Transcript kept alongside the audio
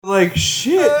Like,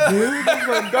 shit, dude. This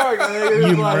went dark.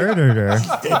 You murdered her.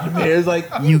 It was like,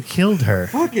 You killed her.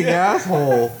 fucking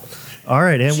asshole. All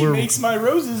right, and She makes my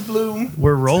roses bloom.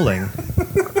 we're rolling.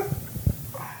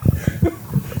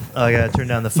 Oh, I gotta turn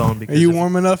down the phone because. Are you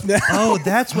warm enough now? Oh,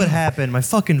 that's what happened. My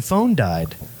fucking phone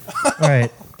died. All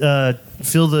right,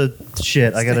 fill the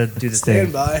shit. I gotta do the Stand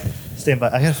thing. by. Stand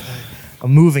by.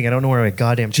 I'm moving. I don't know where my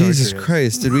goddamn charger Jesus is.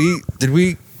 Christ!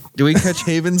 Did we catch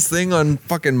Haven's thing on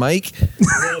fucking mic? A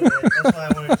little bit. That's why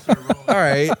I wanted to start rolling. All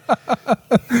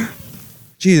right.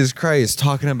 Jesus Christ!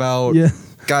 Talking about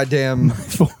goddamn.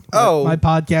 Oh, My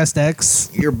podcast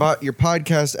X. your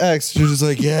podcast X. You're just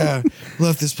like, yeah,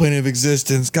 left this plane of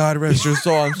existence. God rest your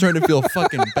soul. I'm starting to feel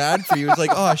fucking bad for you. It's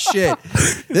like, oh shit,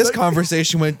 this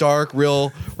conversation went dark.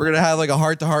 We're gonna have like a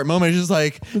heart to heart moment. It's just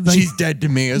like, she's dead to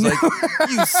me. It's like,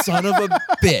 you son of a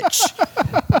bitch.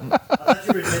 I thought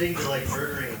you were admitting to like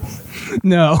murdering.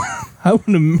 No, I want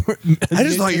to. I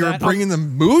just thought you were bringing the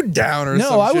mood down or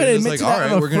something. No, I would It's admit like, to all that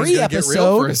right, on we're a gonna free get real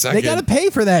for a episode. second. They gotta pay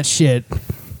for that shit.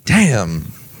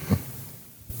 Damn.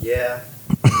 Yeah.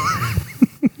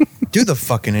 Do the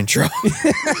fucking intro.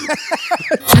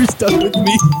 You're stuck with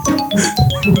me.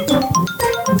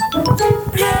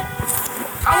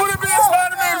 I want to be a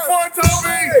Spider-Man for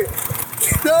Toby.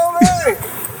 Toby,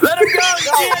 let him go. He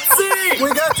can't see. We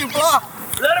got you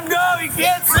blocked. Let him go. He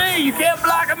can't see. You can't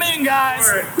block him in, guys.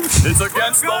 It's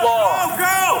against the law.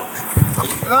 Go.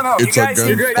 No. It's against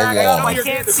the law. I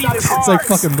can't see the cars. It's like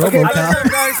fucking RoboCop.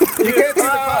 You can't see the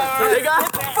cars. They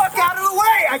got the fuck out of the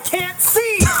way. I can't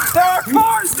see. There are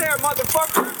cars there,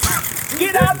 motherfucker.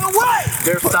 Get out of the way.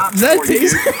 They're stopped Is that for you.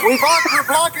 Taser? We're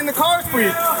blocking the cars for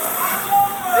you.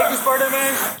 Thank you,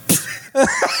 Spider-Man.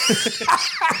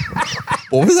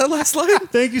 What was that last line?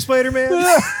 Thank you, Spider-Man.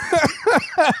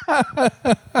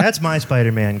 That's my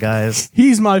Spider-Man, guys.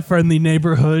 He's my friendly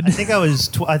neighborhood. I think I was.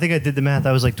 I think I did the math.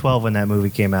 I was like 12 when that movie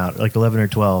came out, like 11 or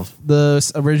 12.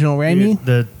 The original Raimi.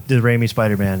 The Raimi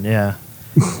Spider-Man. Yeah,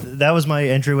 that was my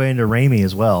entryway into Raimi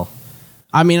as well.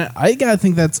 I mean, I gotta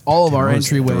think that's all of our Mine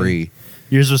was entryway. 3.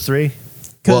 Yours was 3.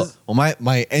 Well,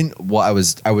 I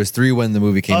was 3 when the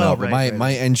movie came out, but right.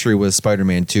 my entry was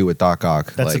Spider-Man 2 with Doc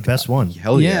Ock. That's the best one.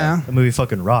 Hell yeah. Yeah. That movie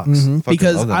fucking rocks. Fucking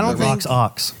Because love that I don't movie. think Rocks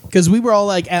ox. because we were all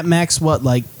like at max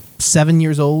like 7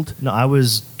 years old. No, I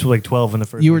was like 12 when the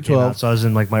first. You were one came 12. out, so I was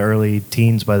in like my early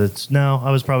teens. No, I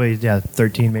was probably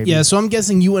 13 maybe. Yeah, so I'm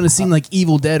guessing you wouldn't have seen like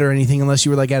Evil Dead or anything unless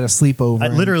you were like at a sleepover.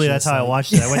 and Literally, just, that's how I like-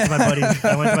 watched it. I went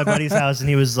to my buddy's house, and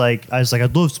he was like, I was like, I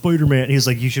love Spider-Man. He was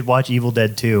like, you should watch Evil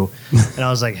Dead 2. And I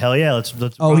was like, hell yeah, let's.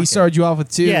 Oh, rock he it. started you off with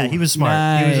 2. Yeah, he was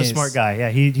smart. He was a Nice. smart guy. Yeah,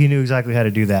 he knew exactly how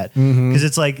to do that. Because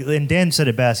it's like, and Dan said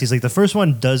it best. He's like, the first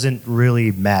one doesn't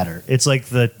really matter. It's like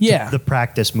the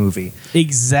practice movie.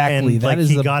 Exactly. And That like is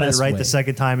he the got it best right way. the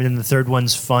second time, and then the third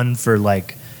one's fun for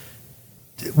like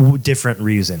different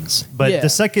reasons. But Yeah. the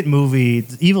second movie,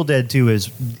 Evil Dead 2, is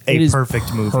a It is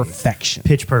perfect movie. Perfection.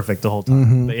 Pitch perfect the whole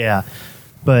time. But yeah.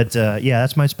 But yeah,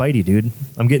 that's my Spidey, dude.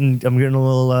 I'm getting a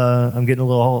little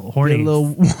horny. Get a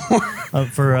little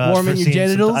for warm in your seeing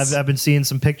genitals? I've been seeing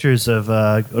some pictures of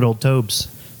good old Tobes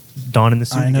donning the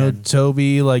suit I know again.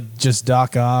 Toby, like just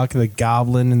Doc Ock, the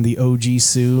Goblin in the OG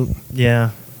suit.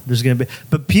 Yeah, there's gonna be,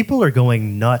 but people are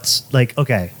going nuts. Like,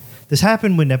 okay, this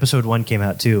happened when episode 1 came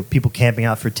out too. People camping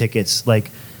out for tickets. Like,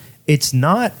 it's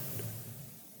not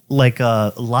like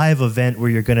a live event where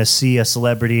you're gonna see a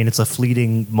celebrity and it's a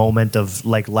fleeting moment of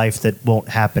like life that won't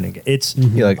happen again. It's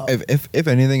Yeah, like if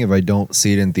anything, if I don't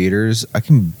see it in theaters, I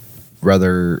can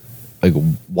rather like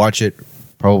watch it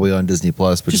probably on Disney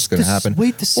Plus, but it's going to happen.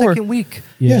 Wait the second week.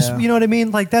 Yeah. Yes, you know what I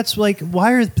mean. Like that's like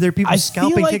why are there people I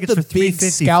scalping feel like tickets the for big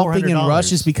 $350, scalping and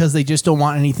rush is because they just don't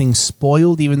want anything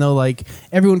spoiled, even though like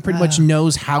everyone pretty much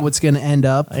knows how it's going to end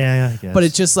up. Yeah, I guess. But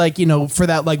it's just like, you know, for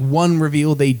that like one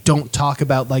reveal they don't talk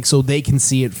about, like, so they can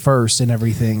see it first and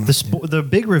everything. the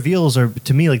big reveals are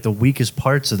to me like the weakest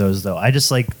parts of those though. I just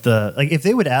like if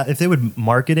they would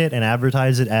market it and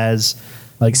advertise it as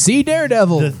like, see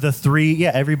Daredevil. the three,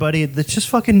 everybody. That's just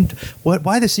fucking what?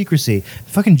 Why the secrecy?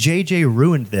 Fucking JJ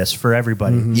ruined this for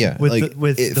everybody. Yeah, with like,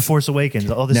 the Force Awakens,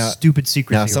 all this now- stupid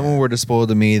secrecy. Now, if someone were to spoil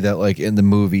to me that, like, in the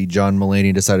movie, John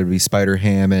Mulaney decided to be Spider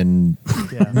Ham and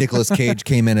Nicolas Cage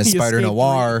came in as He Spider escaped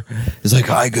Noir, it's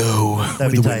like, I go where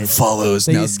be the tight. wind follows.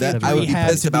 They Now, escaped that I would be rehab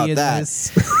pissed to be about in that.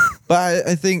 this. But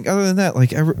I think, other than that,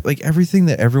 like, everything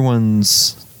that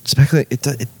everyone's speculating,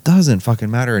 it doesn't fucking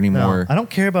matter No, anymore. I don't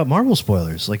care about Marvel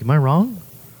spoilers. Like, am I wrong?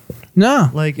 No.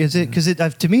 Like, is it because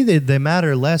to me they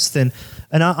matter less than,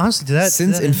 and honestly, to that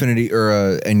Since that, Infinity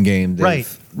or Endgame,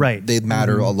 right, they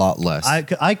matter a lot less.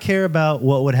 I care about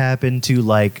what would happen to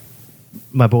like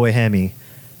my boy Hemi,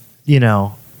 you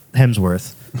know,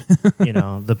 Hemsworth. you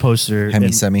know, the poster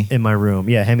Hemi-semi? in my room.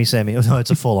 Yeah, hemi-semi. No,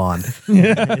 it's a full-on.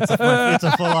 It's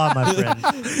a full-on, my friend.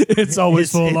 It's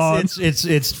always full on. It's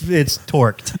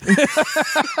torqued.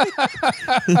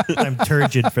 I'm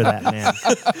turgid for that, man.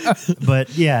 But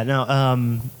yeah,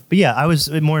 no. But yeah, I was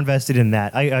more invested in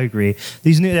that. I agree.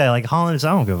 These new like Holland, I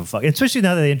don't give a fuck. Especially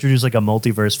now that they introduce like a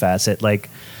multiverse facet. Like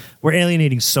we're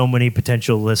alienating so many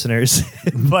potential listeners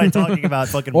by talking about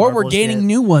fucking. Or Marvel we're gaining shit,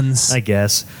 new ones. I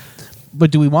guess.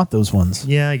 But do we want those ones?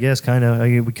 Yeah, I guess kind of.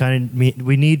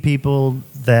 We need people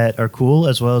that are cool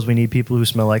as well as we need people who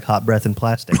smell like hot breath and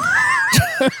plastic.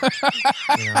 You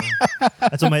know?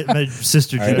 That's what my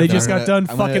sister All right, They Jennifer. just got done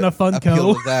I'm fucking gonna a Funko.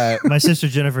 appeal to that. My sister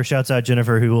Jennifer, shouts out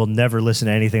Jennifer, who will never listen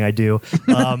to anything I do.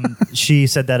 She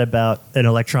said that about an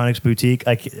electronics boutique.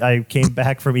 I came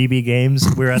back from EB Games.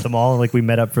 We were at the mall and like we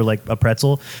met up for like a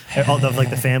pretzel, all the like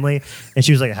the family, and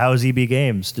she was like, "How's EB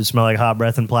Games? Did it smell like hot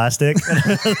breath and plastic?"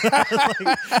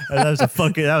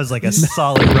 That was like a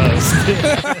solid roast.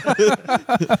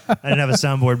 I didn't have a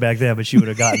soundboard back then, but she would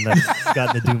have gotten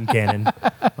the Doom cannon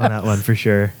on that one for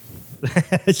sure.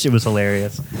 Shit was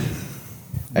hilarious.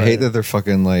 I hate that they're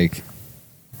fucking like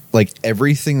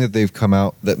everything that they've come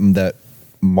out that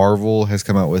Marvel has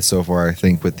come out with so far. I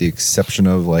think, with the exception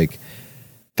of like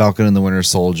Falcon and the Winter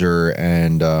Soldier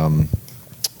and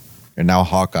now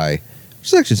Hawkeye, which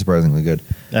is actually surprisingly good.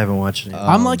 I haven't watched it.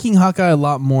 I'm liking Hawkeye a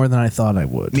lot more than I thought I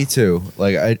would. Me too.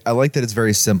 Like I like that it's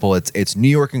very simple. It's New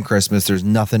York and Christmas. There's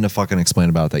nothing to fucking explain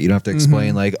about that. You don't have to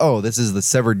explain like, oh, this is the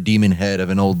severed demon head of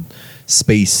an old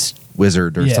space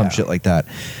wizard or some shit like that.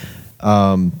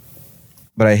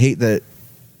 But I hate that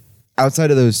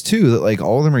outside of those two, that like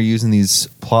all of them are using these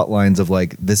plot lines of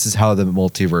like, this is how the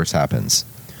multiverse happens.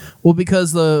 Well,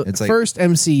 because the It's like- first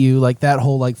MCU, like that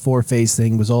whole like 4-phase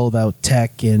thing was all about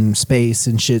tech and space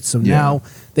and shit. So now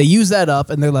they use that up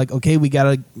and they're like, okay, we got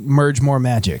to merge more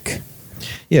magic.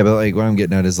 Yeah, but like what I'm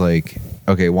getting at is like,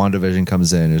 okay, WandaVision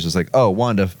comes in. It's just like, oh,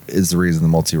 Wanda is the reason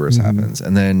the multiverse happens.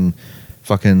 And then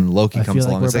fucking Loki I comes feel like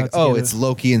along. we're It's like, about to oh, get it's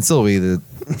Loki and Sylvie that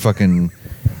fucking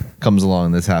comes along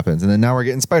and this happens. And then now we're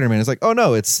getting Spider-Man. It's like, oh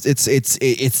no, it's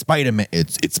Spider-Man.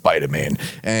 It's Spider-Man.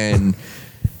 And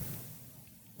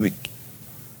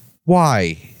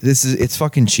why? It's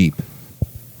fucking cheap.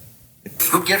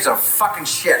 Who gives a fucking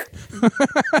shit?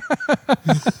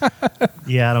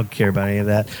 Yeah, I don't care about any of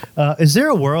that. Is there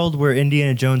a world where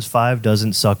Indiana Jones 5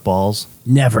 doesn't suck balls?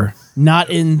 Never. Not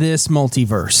in this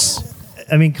multiverse.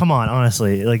 I mean, come on,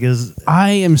 honestly. Like, I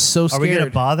am so are scared. we gonna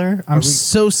bother? I'm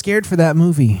so scared for that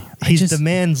movie. He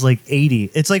demands like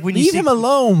 80. It's like when you leave see him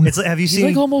alone. It's like, have you He's seen?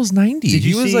 like almost 90. Did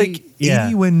you he was see- like 80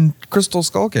 yeah. when Crystal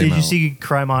Skull came Did out. you see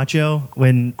Cry Macho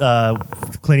when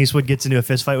Clint Eastwood gets into a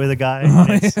fist fight with a guy?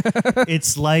 And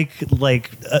it's like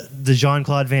the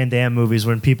Jean-Claude Van Damme movies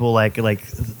when people like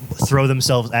throw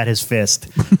themselves at his fist.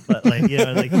 But like, you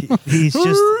know, like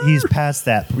he's past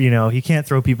that. You know, he can't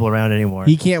throw people around anymore.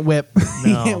 He can't whip.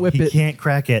 he No, can't whip he it. can't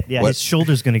crack it. Yeah, What? his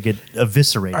shoulder's gonna get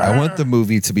eviscerated. I want the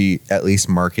movie to be at least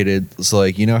marketed. So,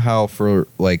 like, you know how for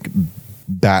like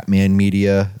Batman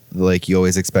media, like you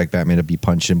always expect Batman to be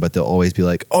punching, but they'll always be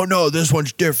like, "Oh no, this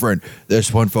one's different.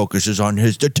 This one focuses on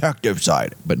his detective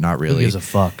side," but not Who really. gives a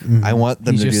fuck? I want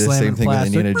them He's to do just the slamming same thing with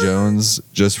plastic. Indiana Jones,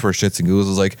 just for shits and giggles.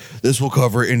 It's like, this will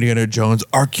cover Indiana Jones'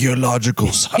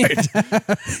 archaeological side.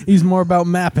 He's more about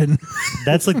mapping.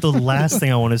 That's like the last thing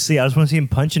I want to see. I just want to see him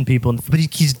punching people, but he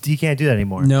can't do that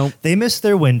anymore. Nope. They missed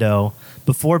their window.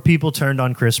 Before people turned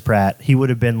on Chris Pratt, he would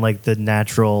have been like the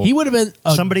natural. He would have been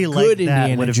a somebody good like that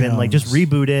Indiana would have been like, Jones. just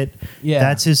reboot it. Yeah.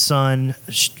 That's his son.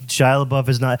 Shia LaBeouf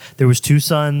is not. There was two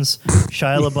sons.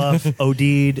 Shia LaBeouf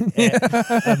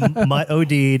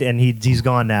OD'd, and he's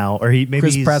gone now. Or maybe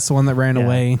Chris he's, Pratt's the one that ran yeah,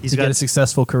 away he's to got- get a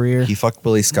successful career. He fucked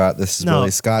Billy Scott. This is No,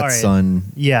 Billy Scott's all right. son.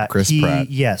 Yeah, Chris Pratt.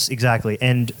 Yes, exactly.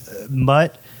 And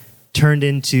Mutt turned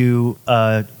into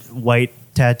a white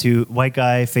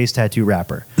guy face tattoo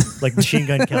rapper, like Machine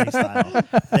Gun Kelly style.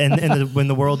 And in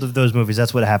the world of those movies,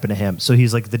 that's what happened to him. So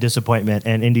he's like the disappointment,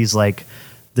 and Indy's like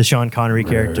the Sean Connery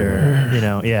character. You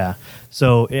know, yeah.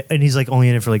 So and he's like only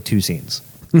in it for like 2 scenes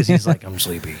because he's like, I'm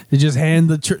sleepy. They just hand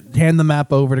the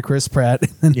map over to Chris Pratt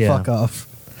and Yeah. fuck off.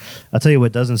 I'll tell you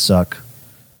what doesn't suck.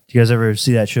 Do you guys ever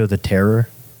see that show, The Terror?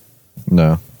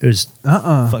 No. It was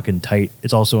fucking tight.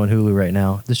 It's also on Hulu right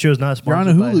now. This show's not You're on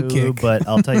sponsored a by Hulu Hulu, kick. but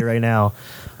I'll tell you right now,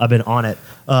 I've been on it.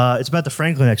 It's about the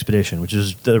Franklin expedition, which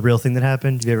is the real thing that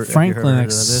happened. Have you ever Franklin heard of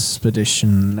this?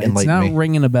 Expedition. It's Enlighten not me.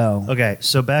 ringing a bell. Okay,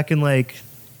 so back in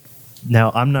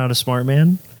now I'm not a smart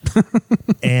man,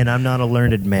 and I'm not a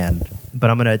learned man, but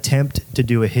I'm going to attempt to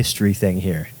do a history thing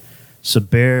here. So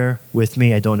bear with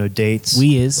me. I don't know dates.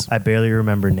 We is. I barely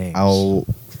remember names. I'll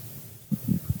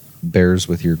bears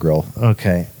with your grill.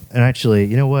 Okay. And actually,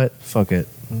 you know what? Fuck it.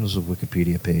 There's a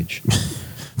Wikipedia page.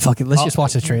 Fuck it. Let's just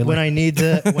watch the trailer. When I need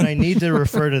to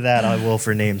refer to that, I will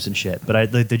for names and shit.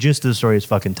 But the gist of the story is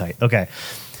fucking tight. Okay.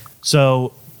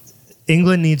 So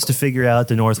England needs to figure out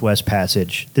the Northwest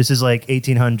Passage. This is like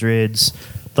 1800s,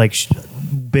 like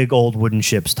big old wooden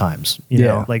ships times. You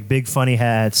know, like big funny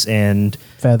hats and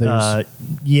feathers.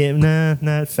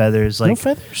 Not feathers. Like no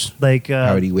feathers. Like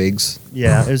Howdy wigs.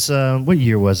 Yeah, it's what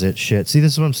year was it? Shit. See,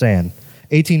 this is what I'm saying.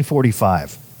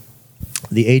 1845.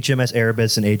 The HMS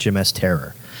Erebus and HMS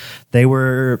Terror. They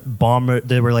were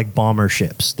like bomber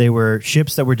ships. They were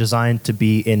ships that were designed to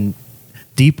be in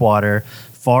deep water,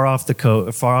 far off the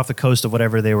coast of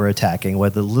whatever they were attacking. Where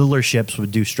the littler ships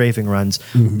would do strafing runs,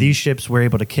 these ships were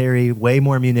able to carry way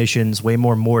more munitions, way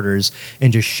more mortars,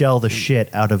 and just shell the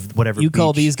shit out of whatever. You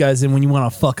call beach. these guys in when you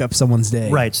want to fuck up someone's day,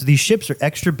 Right. So these ships are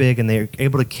extra big and they're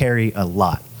able to carry a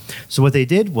lot. So what they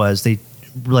did was they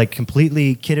like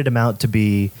completely kitted them out to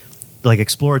be like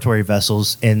exploratory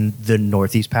vessels in the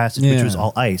Northeast Passage, which was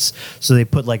all ice. So they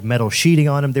put like metal sheeting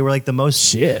on them. They were like the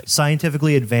most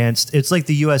scientifically advanced. It's like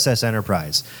the USS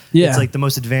Enterprise. Yeah. It's like the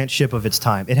most advanced ship of its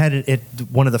time. It had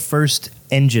one of the first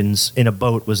engines in a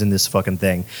boat was in this fucking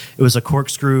thing. It was a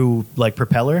corkscrew like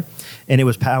propeller, and it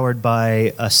was powered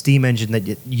by a steam engine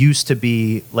that used to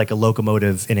be like a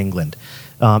locomotive in England.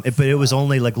 But it was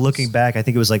only like looking back, I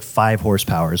think it was like 5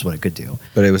 horsepower is what it could do.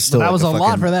 But it was still that was a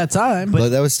lot for that time. But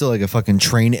that was still like a fucking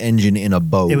train engine in a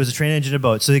boat. It was a train engine in a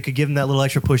boat, so they could give them that little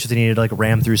extra push if they needed to like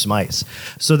ram through some ice.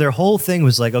 So their whole thing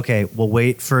was like, okay, we'll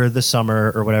wait for the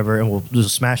summer or whatever, and we'll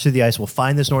just smash through the ice. We'll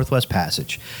find this Northwest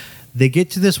Passage. They get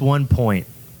to this one point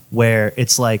where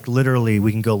it's like literally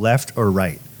we can go left or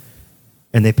right.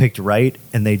 And they picked right,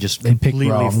 and they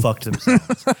completely fucked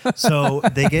themselves. So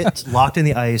they get locked in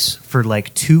the ice for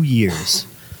like 2 years.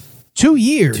 2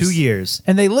 years? 2 years.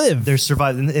 And they live. They're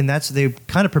surviving, and that's they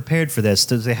kind of prepared for this.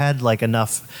 They had like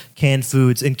enough canned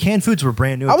foods, and canned foods were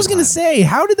brand new. I was going to say,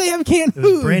 how did they have canned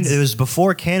foods? It was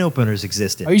before can openers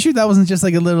existed. Are you sure that wasn't just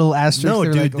like a little asterisk? No,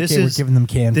 dude, like, this we're is giving them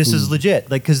canned This food. is legit,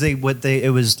 like because it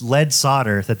was lead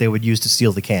solder that they would use to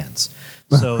seal the cans.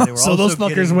 So they were so those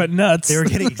fuckers went nuts. They were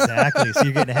getting exactly. So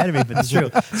you're getting ahead of me, but it's true.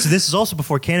 So this is also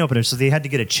before can openers. So they had to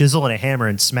get a chisel and a hammer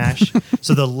and smash.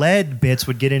 So the lead bits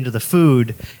would get into the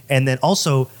food, and then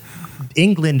also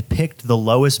England picked the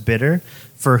lowest bidder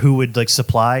for who would like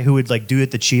supply, who would like do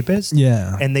it the cheapest.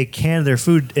 Yeah. And they canned their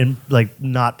food in like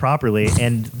not properly,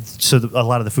 and so a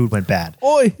lot of the food went bad.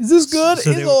 Oi, is this good?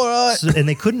 So it's all right. And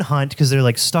they couldn't hunt because they're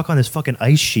like stuck on this fucking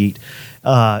ice sheet.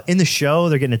 In the show,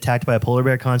 they're getting attacked by a polar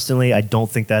bear constantly. I don't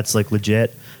think that's like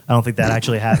legit. I don't think that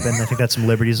actually happened. I think that's some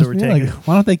liberties that were taken. Like,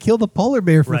 why don't they kill the polar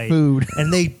bear for food?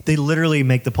 And they literally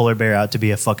make the polar bear out to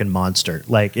be a fucking monster.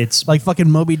 Like it's like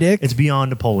fucking Moby Dick. It's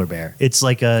beyond a polar bear. It's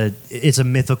like a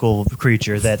mythical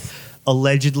creature that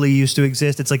allegedly used to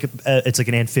exist. It's like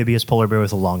an amphibious polar bear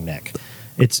with a long neck.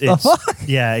 It's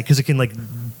yeah, because it can like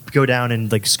go down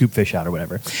and like scoop fish out or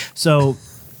whatever. So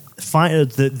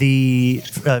Franklin,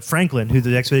 who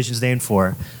the expedition is named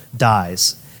for,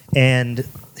 dies, and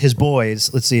his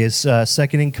boys, let's see, his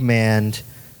second in command,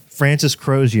 Francis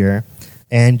Crozier,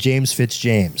 and James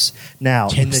Fitzjames. Now,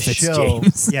 in the show,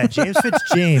 James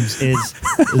Fitzjames is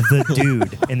the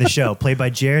dude in the show, played by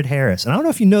Jared Harris. And I don't know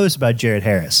if you know this about Jared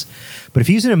Harris, but if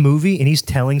he's in a movie and he's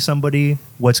telling somebody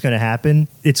what's going to happen,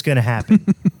 it's going to happen.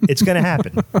 It's going to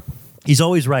happen. He's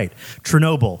always right.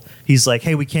 Chernobyl. He's like,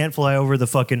 hey, we can't fly over the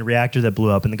fucking reactor that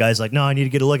blew up. And the guy's like, no, I need to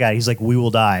get a look at it. He's like, we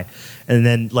will die. And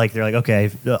then like they're like,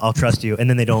 okay, I'll trust you. And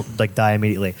then they don't like die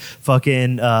immediately.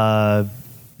 Fucking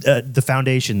The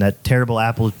Foundation, that terrible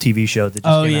Apple TV show that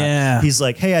just came out. He's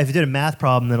like, hey, I did a math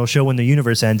problem that'll show when the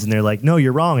universe ends. And they're like, no,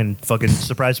 you're wrong. And fucking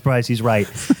surprise, surprise, he's right.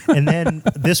 And then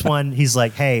this one, he's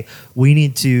like, hey, we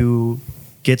need to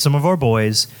get some of our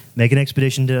boys, make an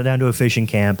expedition down to a fishing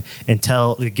camp, and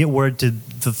get word to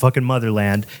the fucking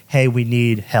motherland, hey, we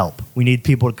need help. We need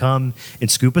people to come and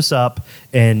scoop us up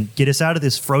and get us out of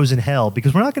this frozen hell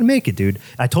because we're not going to make it, dude.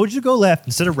 I told you to go left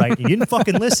instead of right. And you didn't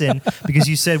fucking listen because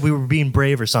you said we were being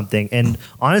brave or something. And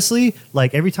honestly,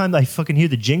 like every time I fucking hear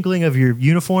the jingling of your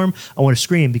uniform, I want to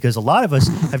scream because a lot of us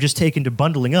have just taken to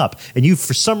bundling up. And you,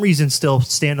 for some reason, still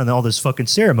stand on all this fucking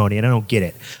ceremony. And I don't get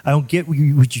it. I don't get what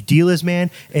your deal is, man.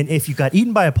 And if you got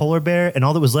eaten by a polar bear and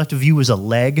all that was left of you was a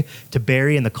leg to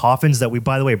bury in the coffins that we,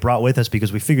 by the way, brought with us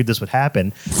because we figured this would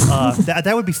happen,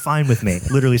 that would be fine with me.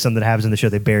 Literally something that happens in the show,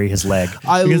 they bury his leg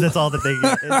because that's all that they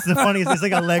get. It's the funniest. It's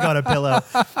like a leg on a pillow.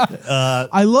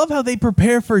 I love how they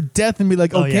prepare for death and be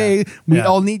like, okay, we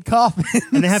all need coffins.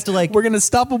 And they have to like, we're going to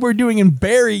stop what we're doing and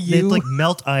bury you. They have to like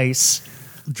melt ice,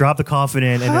 drop the coffin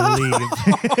in, and then leave.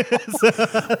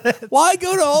 Why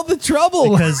go to all the trouble?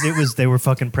 Because they were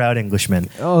fucking proud Englishmen.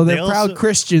 Oh, they're proud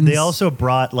Christians. They also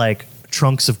brought like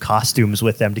trunks of costumes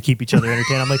with them to keep each other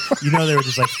entertained. I'm like, they were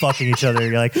just like fucking each other.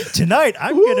 You're like, tonight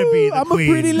I'm gonna be the I'm queen.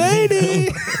 a pretty lady.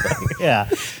 Yeah.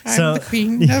 I'm the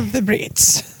queen of the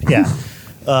Brits. Yeah.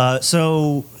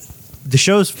 So the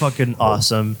show's fucking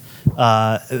awesome.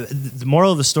 The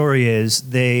moral of the story is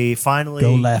they finally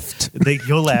Go left. They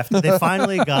go left. They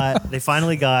finally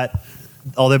got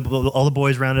all the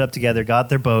boys rounded up together, got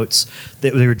their boats.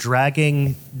 They were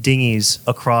dragging dinghies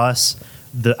across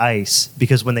the ice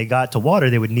because when they got to water,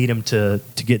 they would need them to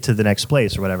get to the next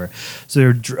place or whatever. So they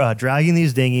were dragging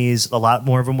these dinghies. A lot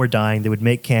more of them were dying. They would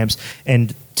make camps,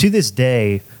 and to this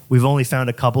day, we've only found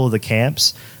a couple of the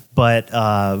camps, but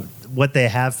what they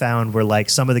have found were like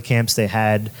some of the camps they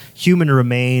had human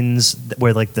remains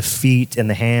where like the feet and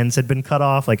the hands had been cut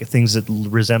off, like things that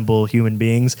resemble human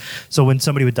beings. So when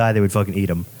somebody would die, they would fucking eat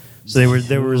them. So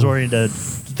they were resorting to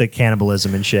the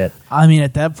cannibalism and shit. I mean,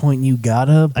 at that point, you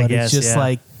gotta, but I guess, it's just yeah.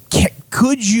 like,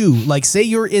 could you, like, say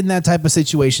you're in that type of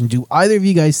situation, do either of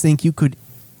you guys think you could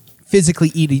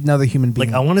physically eat another human being?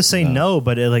 Like, I want to say no,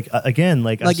 but again,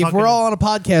 like if we're all on a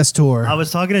podcast tour. I was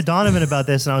talking to Donovan about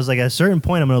this, and I was like, at a certain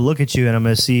point, I'm going to look at you, and I'm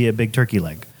going to see a big turkey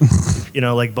leg,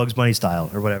 like Bugs Bunny style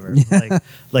or whatever. Yeah.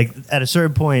 Like at a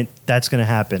certain point, that's going to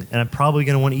happen, and I'm probably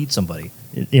going to want to eat somebody.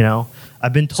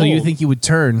 I've been told. So you think you would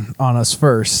turn on us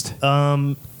first?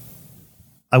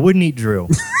 I wouldn't eat Drew.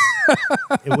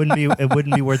 It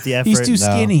wouldn't be worth the effort. He's too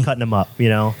skinny. Cutting him up,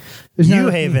 There's New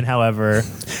not- Haven, however,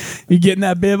 You getting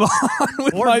that bib on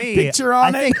with or my me, picture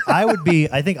on I it?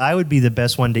 think I would be the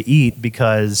best one to eat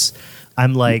because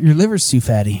I'm like Your liver's too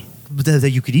fatty. that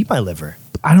you could eat my liver,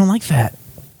 I don't like fat.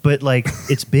 but like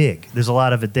it's big. There's a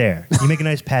lot of it there. You make a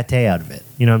nice pate out of it.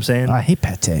 You know what I'm saying? I hate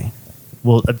pate.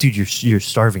 Well, dude, you're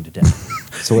starving to death.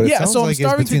 So what it Yeah, sounds so I'm like is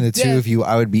starving between to the two death. of you,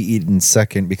 I would be eaten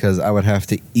second because I would have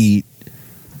to eat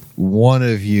one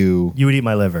of you. You would eat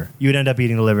my liver. You would end up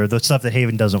eating the liver, the stuff that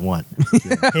Haven doesn't want.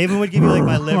 Haven would give you like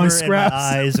my liver and my scraps.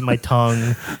 eyes and my tongue.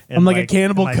 And I'm like a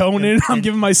Cannibal my- Conan. I'm and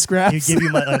giving my scraps. He'd give you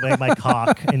my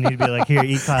cock, and he'd be like, "Here,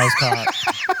 eat Kyle's cock."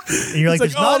 And you're like,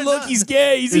 It's like, "There's oh, not look, enough- he's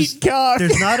gay. He's there's- eating cock.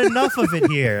 There's not enough of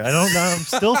it here. I don't know. I'm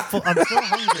still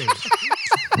hungry."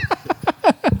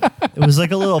 It was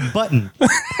like a little button.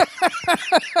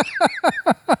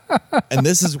 And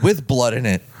this is with blood in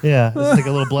it. Yeah, it's like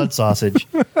a little blood sausage.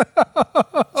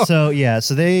 So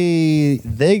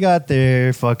they got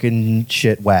their fucking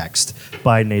shit waxed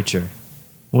by nature.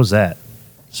 What was that?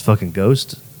 It's fucking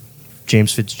Ghost?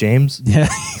 James Fitzjames? Yeah,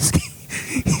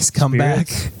 he's come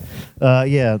Spirits? back.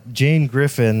 Yeah, Jane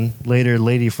Griffin, later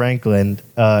Lady Franklin,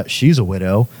 she's a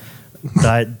widow.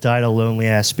 Died a lonely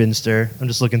ass spinster. I'm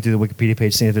just looking through the Wikipedia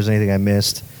page, seeing if there's anything I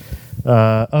missed.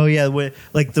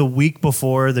 Like the week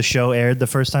before the show aired, the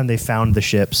first time they found the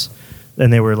ships,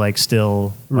 and they were like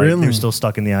still, Really? they're still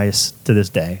stuck in the ice to this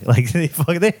day. Like they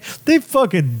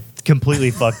fucking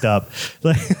completely fucked up.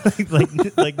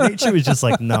 Like nature was just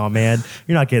like, no man,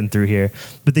 you're not getting through here.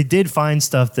 But they did find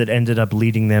stuff that ended up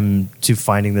leading them to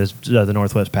finding this the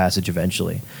Northwest Passage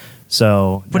eventually.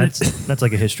 So that's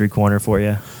like a history corner for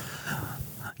you.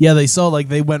 Yeah, they saw like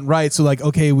they went right, so like,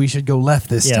 okay, we should go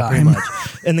left this Yeah, time. pretty much.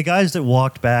 And the guys that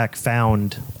walked back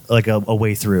found like a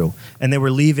way through, and they were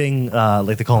leaving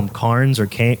like they call them cairns or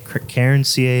cairns,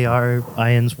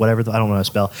 C-A-R-I-N-S, whatever. I don't know how to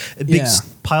spell. Big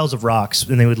piles of rocks,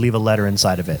 and they would leave a letter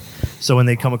inside of it. So when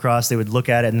they come across, they would look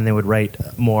at it, and then they would write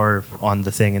more on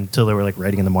the thing until they were like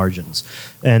writing in the margins,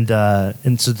 and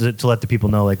so to let the people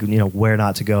know like where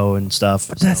not to go and stuff.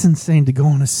 That's So, insane to go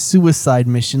on a suicide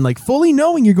mission, like fully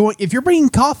knowing you're going. If you're bringing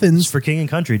coffins, it's for king and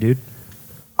country, dude.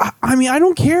 I mean, I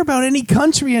don't care about any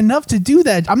country enough to do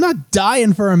that. I'm not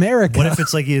dying for America. What if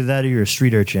it's like either that or you're a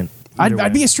street urchin?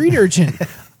 I'd be a street urchin.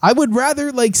 I would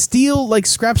rather like steal like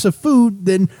scraps of food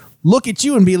than look at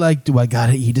you and be like, do I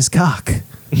gotta eat his cock?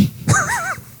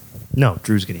 No,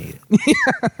 Drew's gonna eat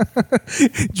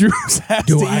it. Drew's has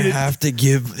Do to I eat it. have to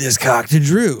give this cock to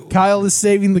Drew? Kyle is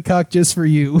saving the cock just for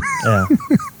you. Yeah,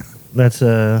 that's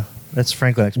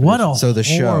Franklin Expedition. What a So the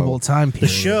show- horrible time period.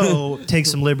 The show takes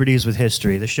some liberties with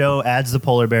history. The show adds the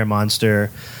polar bear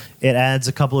monster. It adds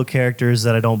a couple of characters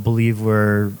that I don't believe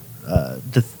were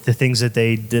the things that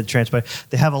they did transpire.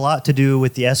 They have a lot to do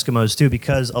with the Eskimos too,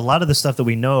 because a lot of the stuff that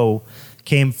we know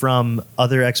came from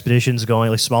other expeditions going,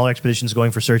 like smaller expeditions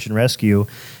going for search and rescue,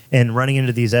 and running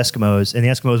into these Eskimos, and the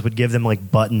Eskimos would give them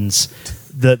like buttons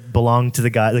that belonged to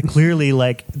the guy. Like clearly,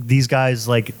 like these guys,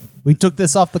 like we took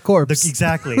this off the corpse.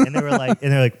 exactly, and they're like,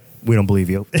 we don't believe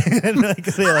you. And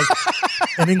they're like,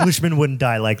 an Englishman wouldn't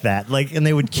die like that. Like, and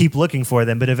they would keep looking for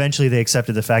them, but eventually they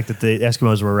accepted the fact that the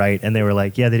Eskimos were right, and they were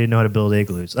like, yeah, they didn't know how to build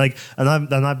igloos. Like, I'm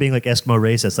not being like Eskimo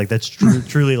racist. Like, that's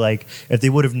truly like, if they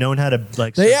would have known how to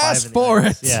like, They survive asked in the for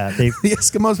islands, it. Yeah, they, The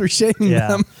Eskimos were shaming yeah.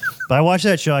 them. But I watched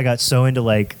that show. I got so into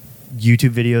like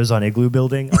YouTube videos on igloo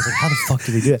building. I was like, how the fuck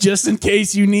do they do it? Just in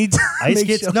case you need to Ice make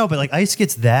gets sure. no, but like ice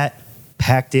gets that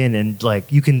packed in, and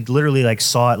like you can literally like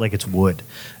saw it like it's wood.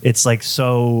 It's like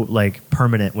so like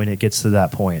permanent when it gets to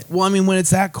that point. Well, I mean, when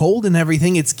it's that cold and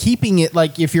everything, it's keeping it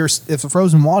like if it's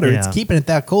frozen water, it's Yeah. keeping it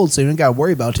that cold, so you don't got to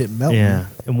worry about it melting. Yeah,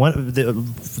 and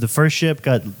the first ship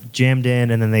got jammed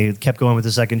in, and then they kept going with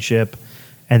the second ship,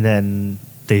 and then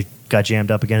they got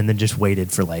jammed up again, and then just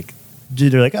waited for like.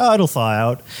 They're like, oh, it'll thaw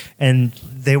out, and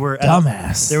they were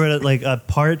Dumbass. They were at like a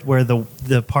part where the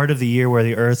part of the year where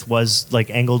the Earth was like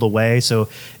angled away, so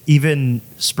even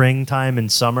springtime and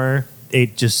summer,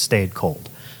 it just stayed cold.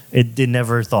 It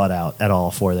never thawed out at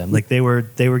all for them. Like they were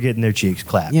getting their cheeks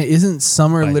clapped. Yeah, isn't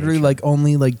summer By literally nature. like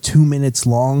only like 2 minutes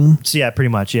long? So yeah, pretty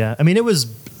much. Yeah, I mean, it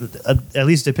was at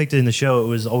least depicted in the show. It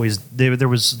was always there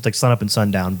was like sun up and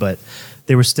sundown, but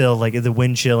they were still like the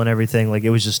wind chill and everything. Like it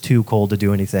was just too cold to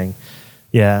do anything.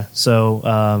 Yeah, so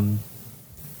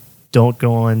don't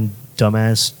go on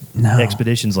dumbass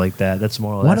expeditions like that. That's the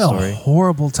moral of What that a story.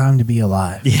 horrible time to be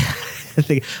alive. Yeah,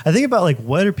 I think about like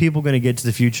what are people going to get to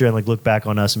the future and like look back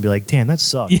on us and be like, damn, that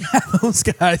sucks. Yeah, those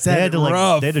guys They had had it to like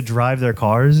rough. they had to drive their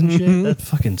cars and shit. That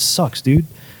fucking sucks, dude.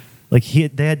 Like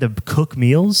they had to cook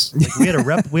meals. Like,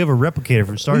 we have a replicator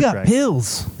from Star we got Trek.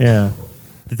 pills. Yeah,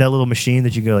 that little machine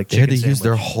that you go like. They had to chicken use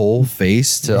their sandwich. whole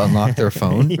face to unlock their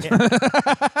phone.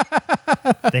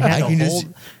 They had I to can just-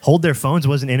 hold their phones.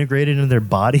 Wasn't integrated into their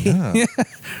body. Yeah.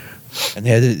 And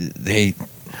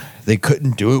they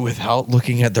couldn't do it without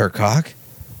looking at their cock.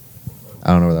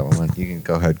 I don't know where that one went. You can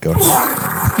go ahead, go.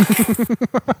 I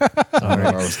don't know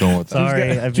where I was going with that. Sorry, I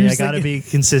mean, I Drew's got to thinking- be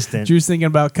consistent. Drew's thinking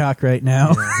about cock right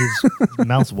now. Yeah, his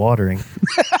mouth's watering.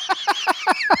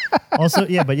 Also,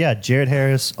 yeah, but yeah, Jared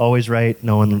Harris always right.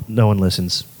 No one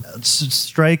listens.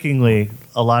 Strikingly,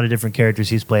 a lot of different characters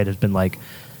he's played has been like,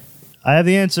 I have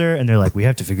the answer, and they're like, we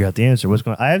have to figure out the answer. What's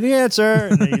going on? I have the answer,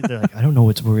 and they're like, I don't know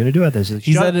what we're gonna do about this.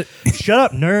 He's like, shut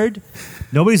up, nerd.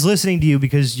 Nobody's listening to you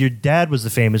because your dad was the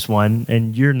famous one,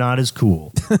 and you're not as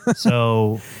cool.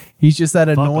 So. He's just that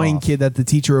annoying off. kid that the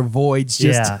teacher avoids.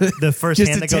 Just Yeah, to, the first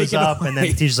just hand to that goes take it up, and then away.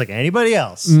 the teacher's like, anybody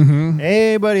else?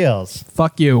 Anybody else?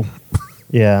 Fuck you.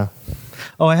 Yeah.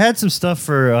 Oh, I had some stuff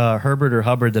for Herbert or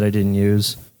Hubbard that I didn't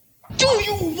use. Do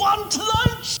you want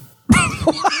lunch?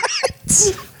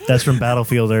 That's from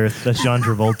Battlefield Earth. That's John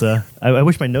Travolta. I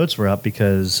wish my notes were up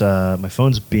because my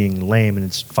phone's being lame, and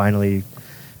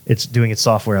it's doing its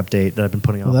software update that I've been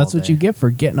putting on. Well, that's all what day. you get for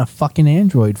getting a fucking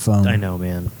Android phone. I know,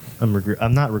 man.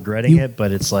 I'm not regretting You- it,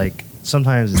 but it's like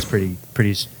sometimes it's pretty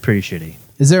shitty.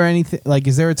 Is there anything like?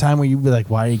 Is there a time where you'd be like,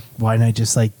 why didn't I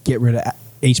just like get rid of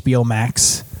HBO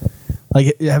Max?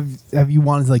 Like, have you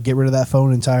wanted to like get rid of that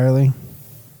phone entirely?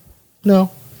 No.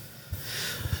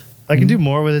 I can do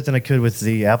more with it than I could with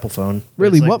the Apple phone.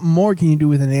 Really, It's like, what more can you do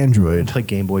with an Android? play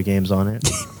Game Boy games on it,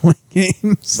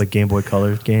 Games. like Game Boy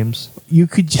Color games. You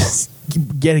could just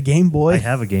get a Game Boy. I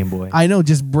have a Game Boy. I know.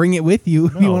 Just bring it with you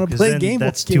if you No, want to 'cause play then Game Boy.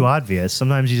 that's too obvious.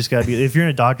 Sometimes you just gotta be. If you're in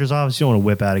a doctor's office, you don't want to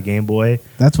whip out a Game Boy.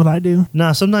 That's what I do.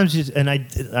 No, sometimes you. And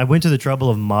I went to the trouble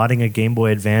of modding a Game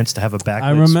Boy Advance to have a backlit I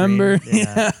remember. screen.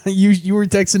 Yeah. you were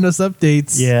texting us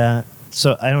updates. Yeah.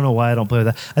 So I don't know why I don't play with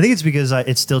that. I think it's because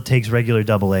it still takes regular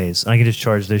AA's, and I can just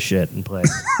charge this shit and play.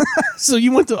 So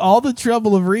you went to all the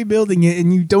trouble of rebuilding it,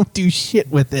 and you don't do shit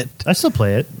with it. I still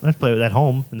play it. I play it at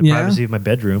home in the Yeah. privacy of my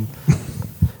bedroom.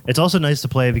 It's also nice to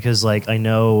play because like I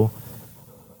know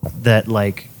that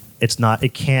like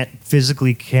it can't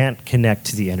physically connect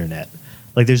to the internet.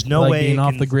 Like there's no Like way being it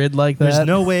off can- the grid like that. There's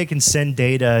no way it can send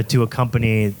data to a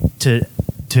company to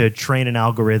train an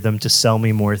algorithm to sell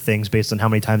me more things based on how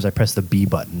many times I press the B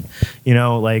button. You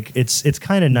know, like it's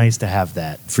kind of nice to have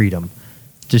that freedom,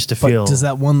 just to But feel. does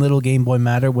that one little Game Boy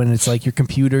matter when it's like your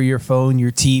computer, your phone,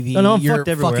 your TV, No, I'm your fucked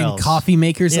everywhere fucking else. coffee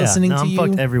makers Yeah, listening no, to I'm you?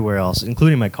 fucked everywhere else,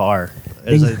 including my car.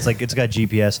 It's like it's got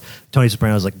GPS. Tony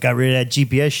Soprano's like got rid of that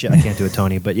GPS shit. I can't do it,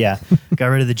 Tony, but yeah, got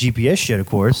rid of the GPS shit, of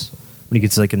course, when he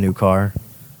gets like a new car.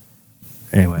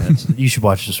 Anyway, you should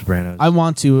watch The Sopranos. I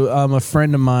want to. A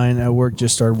friend of mine at work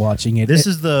just started watching it. This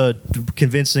is the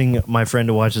convincing my friend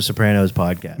to watch The Sopranos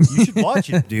podcast. You should watch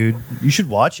it, dude. You should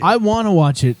watch it. I want to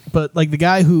watch it, but like the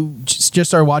guy who just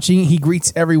started watching, he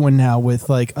greets everyone now with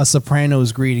like a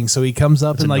Sopranos greeting. So he comes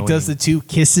up That's and like does the annoying. 2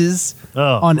 kisses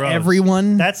Oh, on gross.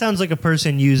 everyone. That sounds like a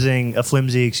person using a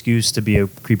flimsy excuse to be a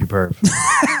creepy perv.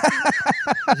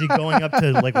 Is he going up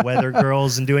to like weather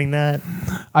girls and doing that?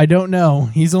 I don't know.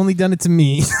 He's only done it to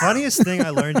me. Funniest thing I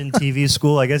learned in TV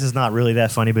school, I guess it's not really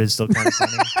that funny, but it's still kind of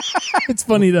funny, It's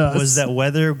funny to us. was that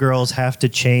weather girls have to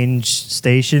change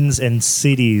stations and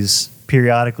cities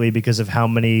periodically because of how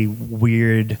many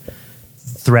weird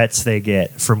threats they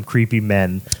get from creepy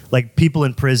men. Like people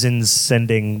in prisons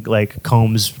sending like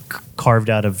combs carved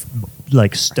out of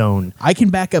like stone. I can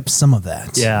back up some of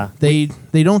that. Yeah. They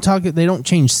don't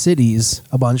change cities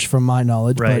a bunch from my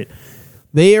knowledge, Right. but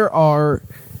there are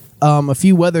a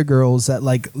few weather girls that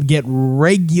like get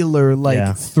regular like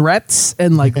Yeah. threats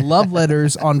and like love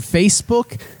letters on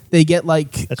Facebook. They get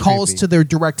like That's calls creepy. to their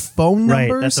direct phone Right,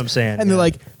 numbers. that's what I'm saying, And they're yeah.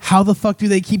 like, how the fuck do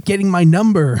they keep getting my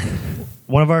number?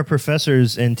 One of our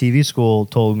professors in TV school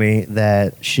told me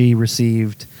that she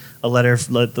received a letter,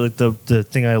 the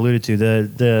thing I alluded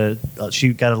to.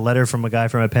 She got a letter from a guy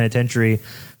from a penitentiary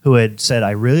who had said,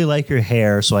 "I really like your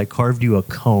hair, so I carved you a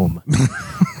comb."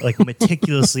 Like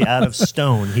meticulously out of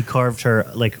stone, he carved her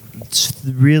like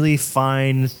really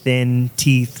fine, thin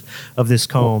teeth of this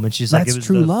comb, and she's like, that's "It was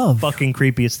true the love. fucking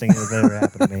creepiest thing that ever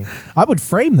happened to me." I would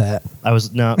frame that. I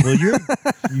was not. Well,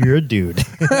 you're a dude.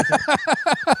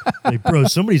 Like, bro,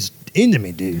 somebody's into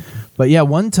me, dude. But yeah,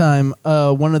 one time,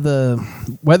 one of the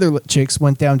weather chicks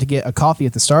went down to get a coffee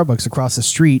at the Starbucks across the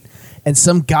street, and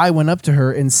some guy went up to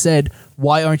her and said,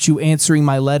 "Why aren't you answering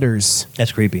my letters?"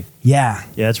 That's creepy. Yeah.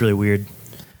 Yeah, that's really weird.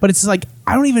 But it's like,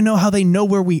 I don't even know how they know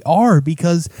where we are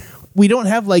because we don't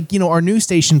have like, our news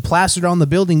station plastered on the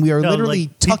building. We are No, literally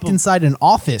like, tucked people- inside an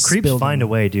office. Creeps building. find a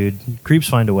way, dude. Creeps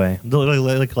find a way.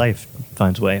 Like life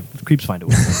finds a way. Creeps find a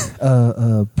way.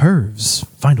 Pervs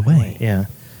find a way. Yeah.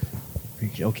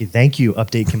 Okay, thank you.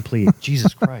 Update complete.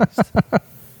 Jesus Christ.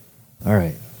 All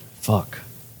right. Fuck.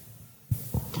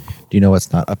 Do you know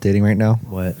what's not updating right now?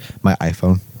 What? My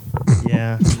iPhone.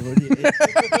 Yeah.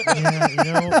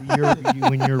 Yeah,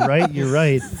 when you're right, you're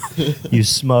right. You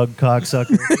smug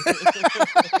cocksucker.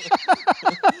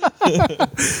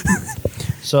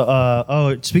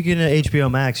 So, speaking of HBO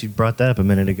Max, you brought that up a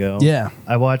minute ago. Yeah.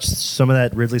 I watched some of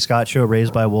that Ridley Scott show,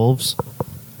 Raised by Wolves.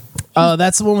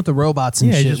 That's the one with the robots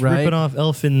and Yeah, shit, just right? ripping off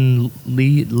Elfin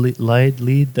lead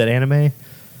that anime.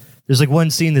 There's like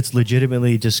one scene that's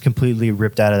legitimately just completely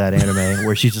ripped out of that anime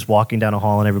where she's just walking down a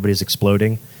hall and everybody's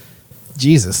exploding.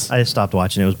 Jesus. I just stopped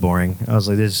watching. It was boring. I was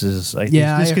like, this is like,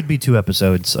 Yeah, this could be 2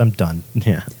 episodes. I'm done.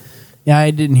 Yeah, Yeah,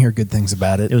 I didn't hear good things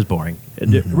about it. it was boring.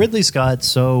 Ridley Scott's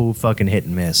so fucking hit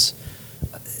and miss.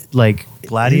 Like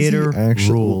Gladiator Is he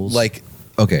actually- rules. Like,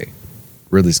 okay,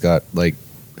 Ridley Scott, like,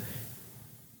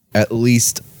 at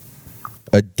least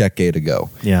a decade ago,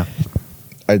 yeah,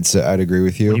 I'd agree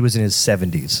with you. he was in his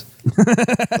 70s.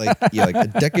 like a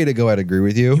decade ago, I'd agree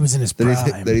with you. He was in his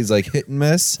that prime. he's like hit and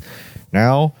miss.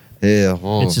 Now,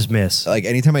 It's just miss. like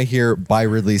anytime I hear by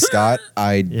Ridley Scott,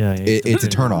 Yeah, it's a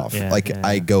turnoff. Yeah, like yeah.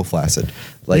 I go flaccid,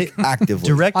 like They- actively.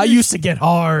 Directors, I used to get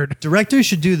hard. directors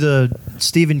should do the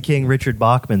Stephen King, Richard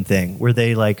Bachman thing, where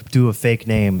they like do a fake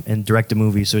name and direct a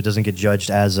movie so it doesn't get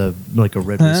judged as a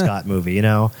Ridley Scott movie.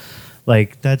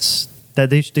 Like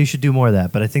they should do more of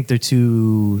that. But I think they're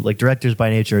too like directors by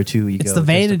nature are too egotistical. It's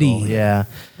the vanity. Yeah,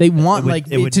 They want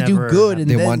It would it to do never good, and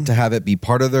They then want to have it be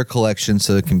part of their collection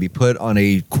so it can be put on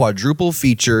a quadruple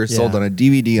feature, sold Yeah. on a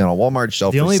DVD on a Walmart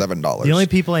shelf for $7. The only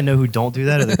people I know who don't do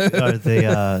that are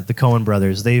the Coen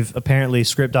brothers. They've apparently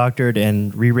script doctored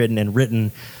and rewritten and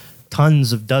written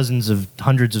tons of dozens of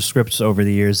hundreds of scripts over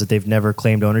the years that they've never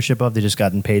claimed ownership of. They just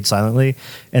gotten paid silently,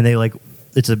 and they like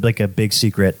it's a big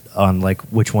secret on like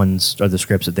which ones are the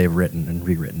scripts that they've written and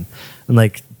rewritten. And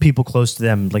like people close to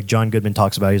them, like John Goodman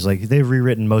talks about, he's like they've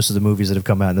rewritten most of the movies that have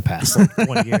come out in the past like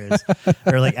 20 years,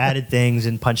 or like added things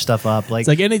and punched stuff up. Like it's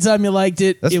like anytime you liked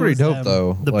it, That's it pretty was dope, them.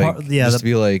 though. The like, part- yeah, just the- to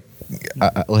be like,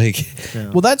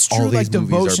 Well, that's All true. these Like movies are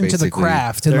devotion to the basically-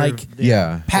 craft and They're- like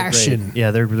yeah. passion.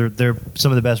 Yeah, they're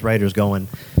some of the best writers going.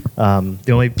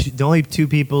 The only 2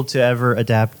 people to ever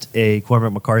adapt a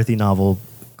Cormac McCarthy novel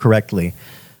correctly.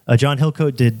 John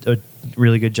Hillcoat did a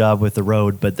really good job with The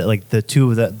Road, but the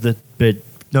 2 of but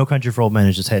No Country for Old Men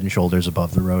is just head and shoulders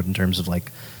above The Road in terms of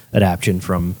like adaptation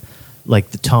from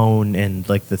like the tone and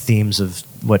like the themes of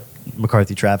what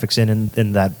McCarthy traffics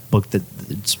in that book. That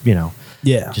it's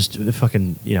Yeah. just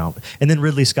fucking and then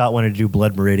Ridley Scott wanted to do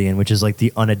Blood Meridian, which is like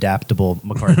the unadaptable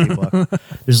McCarthy book.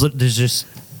 There's just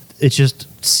it's just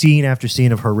scene after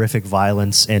scene of horrific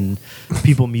violence and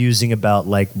people musing about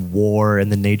like war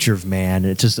and the nature of man.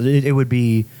 It would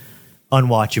be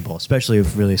unwatchable, especially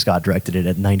if Ridley Scott directed it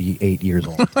at 98 years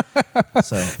old.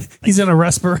 So He's in a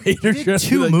respirator. he did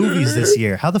 2 movies this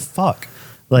year. How the fuck?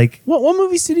 Like What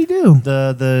movies did he do?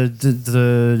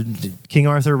 the King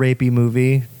Arthur rapey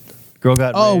movie, Girl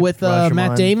Got Oh, Raped, with Matt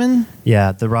Rashomon. Damon.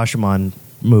 Yeah, the Rashomon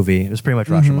movie. It was pretty much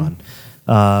Rashomon.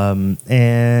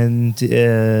 And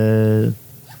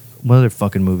what other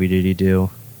fucking movie did he do?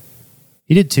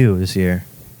 He did 2 this year.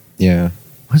 Yeah.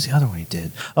 What's the other one he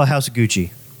did? Oh, House of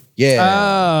Gucci.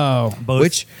 Yeah. Oh, Both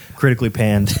Which- critically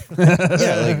panned. Yeah,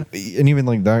 like, and even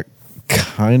like that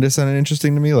kind of sounded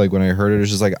interesting to me. Like when I heard it, it was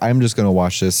just like, I'm just going to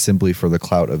watch this simply for the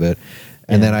clout of it.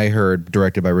 And then I heard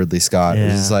directed by Ridley Scott. It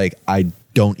was just like, I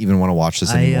don't even want to watch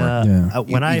this anymore.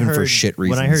 When I Even heard for shit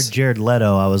when I heard reasons. Jared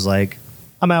Leto, I was like,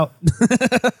 I'm out.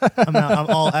 I'm out. I'm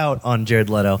all out on Jared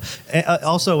Leto. And,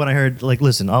 also, when I heard like,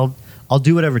 listen, I'll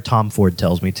do whatever Tom Ford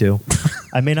tells me to.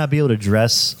 I may not be able to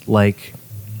dress like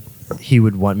he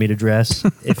would want me to dress.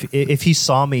 If he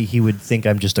saw me, he would think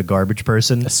I'm just a garbage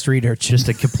person. a street urchin. Just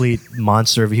a complete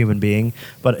monster of a human being.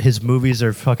 But his movies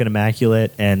are fucking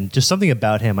immaculate, and just something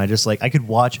about him, I just like. I could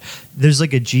watch. There's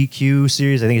like a GQ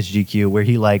series, I think it's GQ, where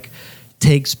he like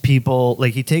takes people,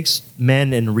 like he takes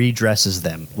men and redresses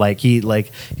them.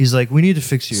 He's like, we need to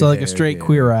fix your so like hair a straight here."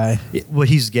 queer eye. Well,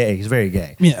 he's gay. He's very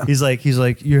gay. Yeah. He's like,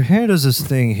 your hair does this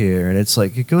thing here, and it's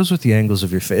like it goes with the angles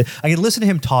of your face. I can listen to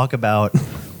him talk about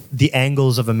the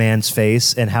angles of a man's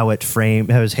face and how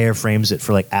his hair frames it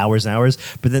for like hours and hours.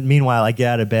 But then meanwhile, I get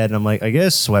out of bed and I'm like, I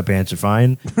guess sweatpants are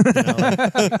fine. You know,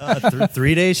 like,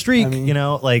 3-day streak, you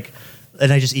know, like,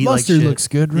 and I just eat like Mustard shit. looks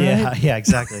good, right? Yeah,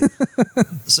 exactly.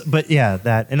 But yeah,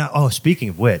 that, and speaking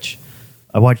of which,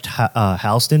 I watched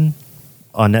Halston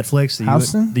on Netflix,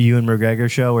 Halston? the Ewan McGregor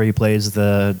show where he plays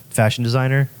the fashion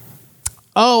designer.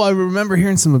 Oh, I remember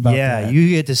hearing some about Yeah, that. you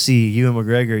get to see Ewan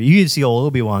McGregor. You get to see old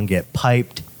Obi-Wan get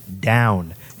piped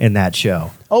down in that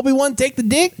show. Obi-Wan, take the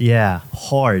dick. Yeah,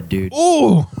 hard, dude.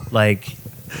 Ooh. Like,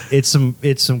 it's some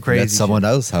crazy. Let someone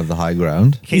else have the high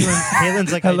ground.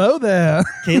 Caitlin's like, Hello there.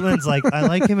 Caitlin's like, I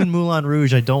like him in Moulin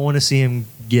Rouge. I don't want to see him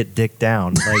get dick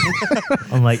down. Like,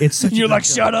 I'm like, it's such. You're a good like,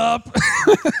 show. shut up.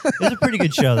 It's a pretty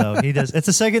good show though. He does.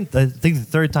 It's I think the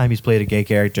third time he's played a gay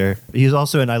character. He's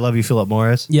also in I Love You, Philip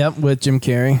Morris. Yep, with Jim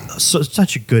Carrey. So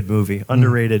such a good movie,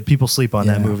 underrated. People sleep on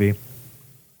that Yeah. movie.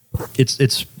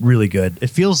 It's really good. It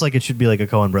feels like it should be like a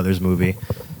Coen Brothers movie,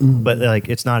 but like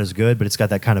it's not as good. But it's got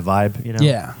that kind of vibe, you know.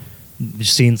 Yeah.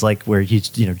 Scenes like where he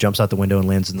jumps out the window and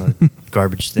lands in the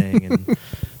garbage thing, and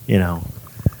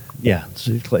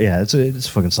it's a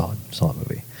fucking solid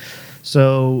movie.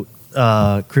 So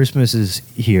Christmas is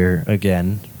here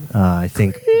again. I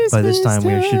think by this time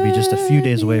we should be just a few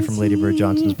days away from Lady Bird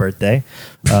Johnson's birthday.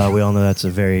 We all know that's a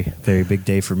very, very big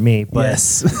day for me. But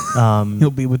Yes.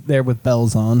 He'll be there with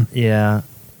bells on. yeah.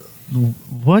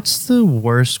 What's the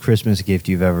worst Christmas gift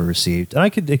you've ever received? And I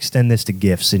could extend this to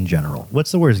gifts in general.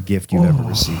 What's the worst gift you've ever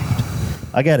received?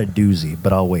 I got a doozy,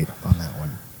 but I'll wait on that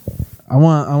one. I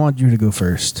want you to go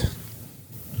first.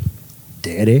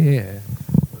 Daddy.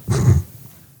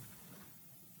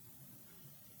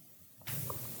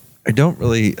 I don't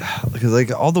really, because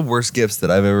like all the worst gifts that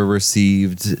I've ever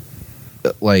received,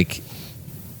 like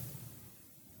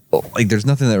there's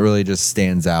nothing that really just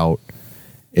stands out.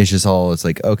 It's just it's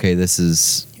like, okay, this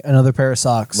is Another pair of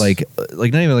socks. like not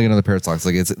even like another pair of socks.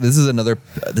 Like this is another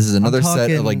set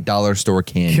talking of like dollar store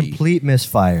candy. Complete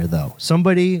misfire, though.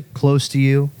 Somebody close to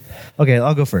you. Okay,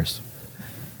 I'll go first.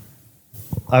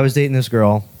 I was dating this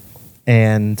girl,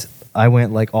 and I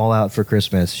went like all out for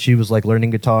Christmas. She was like learning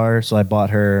guitar, so I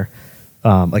bought her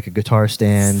like a guitar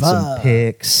stand, some Fuck.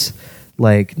 picks,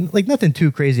 like nothing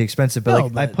too crazy expensive, but No,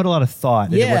 like I but- put a lot of thought.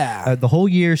 into Yeah. the whole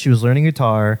year she was learning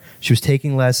guitar, she was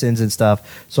taking lessons and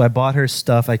stuff. So I bought her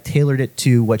stuff. I tailored it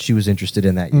to what she was interested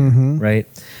in that year, right?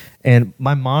 And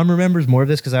my mom remembers more of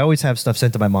this because I always have stuff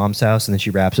sent to my mom's house and then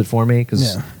she wraps it for me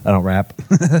because Yeah. I don't rap.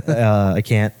 I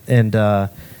can't. And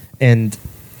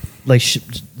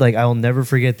like I'll never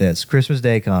forget this. Christmas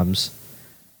Day comes,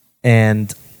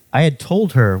 and I had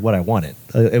told her what I wanted.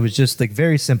 It was just like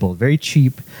very simple, very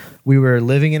cheap. We were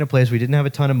living in a place we didn't have a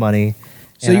ton of money.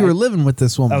 so and you I- were living with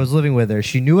this woman. I was living with her.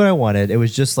 She knew what I wanted. It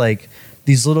was just like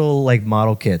these little like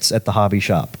model kits at the hobby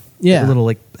shop. Yeah. Little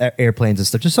like airplanes and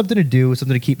stuff. Just something to do,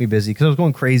 something to keep me busy because I was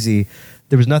going crazy.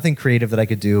 There was nothing creative that I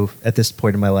could do at this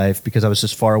point in my life because I was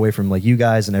just far away from like you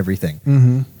guys and everything.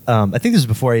 Mm-hmm. I think this is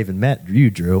before I even met you,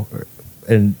 Drew,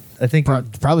 and I think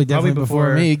Probably definitely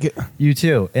before me. you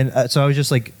too. And so I was just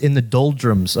like in the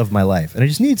doldrums of my life, and I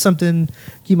just need something to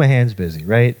keep my hands busy,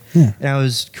 right? Yeah. And I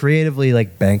was creatively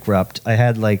like bankrupt. I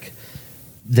had like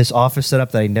this office set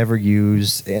up that I never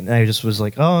used, and I just was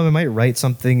like, oh, I might write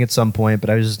something at some point, but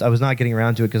I was not getting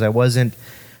around to it because I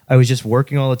was just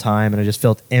working all the time, and I just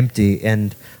felt empty,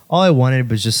 and all I wanted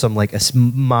was just some like a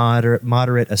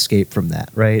moderate escape from that,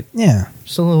 right? Yeah.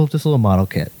 Just a little model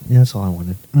kit. Yeah, that's all I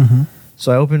wanted. Mm-hmm.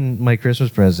 So I opened my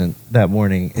Christmas present that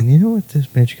morning, and you know what this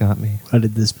bitch got me? What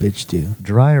did this bitch do?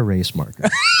 Dry erase marker.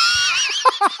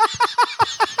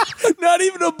 Not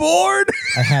even a board.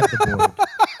 I had the board.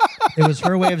 It was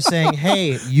her way of saying,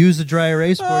 hey, use the dry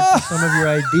erase board for some of your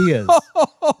ideas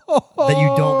that you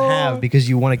don't have because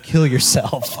you want to kill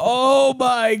yourself. Oh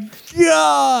my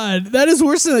God. That is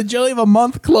worse than a Jelly of a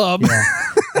Month club. Yeah.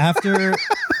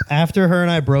 After her and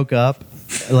I broke up,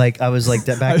 like I was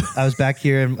back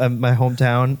here in my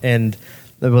hometown, and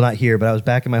well, not here, but I was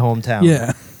back in my hometown.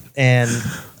 Yeah. And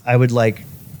I would like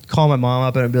call my mom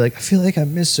up and I'd be like, I feel like I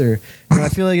miss her. And I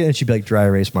feel like, and she'd be like, dry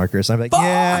erase markers. And I'm like,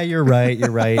 yeah, you're right.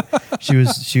 She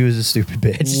was a stupid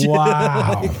bitch.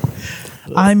 Wow.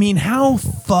 I mean, how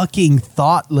fucking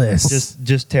thoughtless.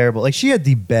 just terrible. Like, she had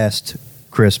the best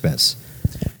Christmas.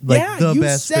 Like, yeah, the you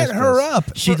best set Christmas. her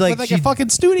up She with a fucking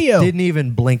studio. Didn't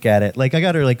even blink at it. Like, I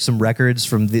got her like some records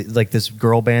from this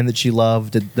girl band that she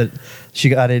loved that she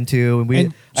got into,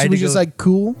 and she was just like,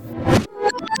 cool.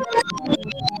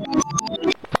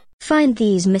 Find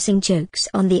these missing jokes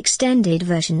on the extended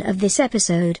version of this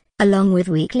episode, along with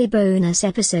weekly bonus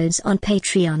episodes on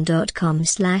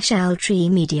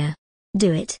patreon.com/owltreemedia.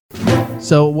 Do it.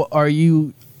 So, are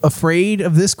you afraid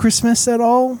of this Christmas at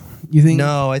all? You think?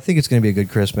 No, I think it's going to be a good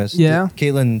Christmas. Yeah?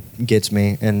 Caitlin gets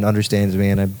me and understands me,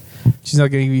 and She's not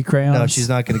going to give you crayons? no, she's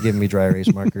not going to give me dry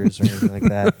erase markers or anything like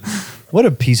that. What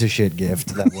a piece of shit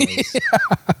gift that was.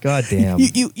 God damn.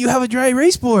 You have a dry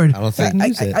erase board. I don't think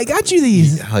I got you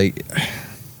these. like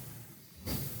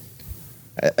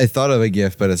I thought of a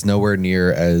gift, but it's nowhere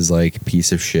near as like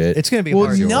piece of shit. It's going to be Well,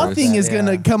 hard. nothing is going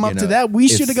to come up You to know, that. We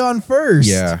it's- should have gone first.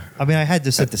 yeah. I mean, I had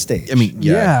to set the stage. I mean,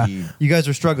 Yeah. yeah. you guys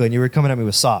were struggling. You were coming at me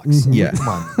with socks. Yeah. Come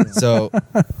on. So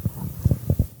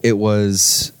it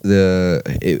was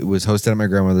hosted at my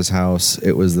grandmother's house.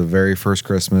 It was the very first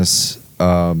Christmas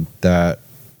that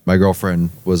my girlfriend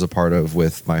was a part of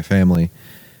with my family.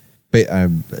 But I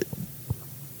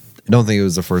don't think it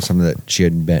was the first time that she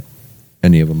had met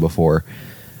any of them before.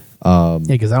 Yeah,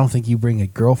 because I don't think you bring a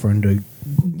girlfriend to, the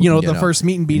no. first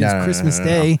meet and beat is No. Christmas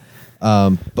Day.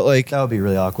 But like, That would be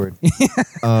really awkward.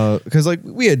 because like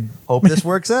we had Hope this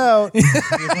works out. Here's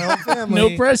my whole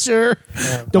family. No pressure.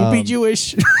 Don't be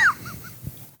Jewish.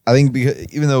 I think because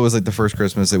even though it was like the first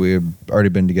Christmas that we had already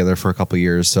been together for a couple of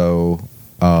years, so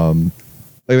like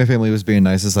my family was being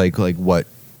nice. It's like what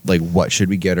should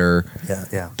we get her?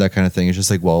 Yeah. That kind of thing. It's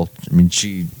just like, well, I mean,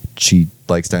 she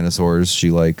likes dinosaurs. She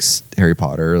likes Harry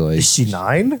Potter. Like, Is she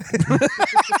 9?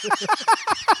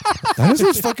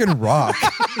 dinosaurs fucking rock.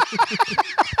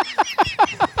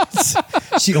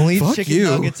 She only eats Fuck chicken you.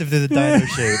 nuggets if they're the dino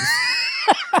shapes.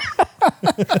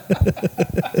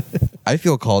 I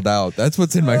feel called out. That's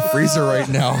what's in my freezer right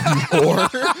now. Whore.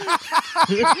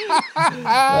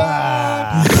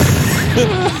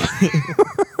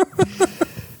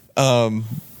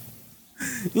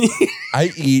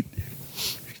 I eat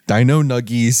dino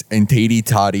nuggies and tatey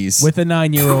toddies. With a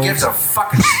 9-year-old. Gives a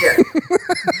fucking shit.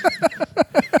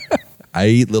 I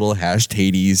eat little hash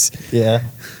taties. Yeah.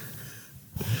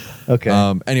 Okay.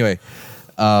 Anyway,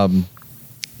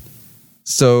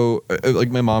 so like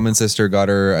my mom and sister got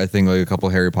her, I think, like a couple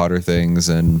Harry Potter things,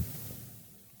 and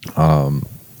my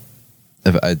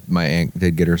aunt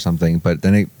did get her something, but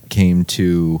then it came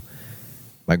to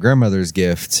my grandmother's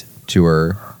gift to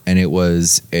her, and it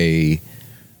was a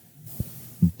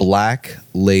black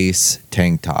lace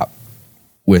tank top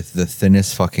with the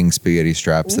thinnest fucking spaghetti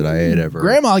straps that I had ever.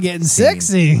 Grandma getting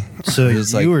sexy. so it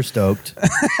was you like- were stoked.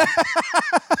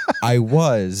 I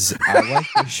like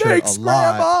the shirt Thanks, a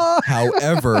lot. Grandma.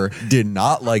 However, did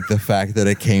not like the fact that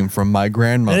it came from my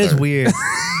grandmother. That is weird.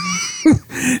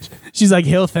 She's like,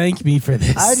 he'll thank me for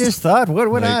this. I just thought,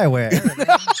 what would I wear?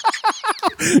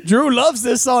 Drew loves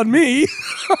this on me.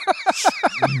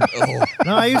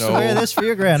 No, I used to wear this for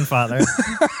your grandfather.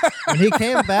 When he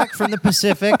came back from the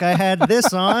Pacific, I had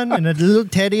this on and a little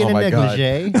teddy and Oh a my God.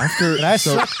 negligee. And I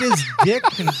sucked his dick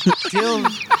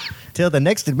till the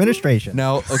next administration.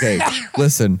 Now, okay,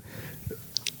 listen.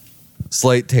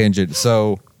 Slight tangent.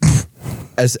 So,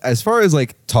 as far as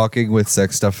like talking with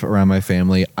sex stuff around my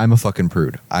family, I'm a fucking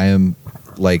prude. I am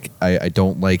like I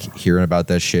don't like hearing about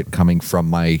that shit coming from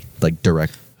my like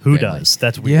direct. Who family. does?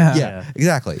 That's weird. Yeah.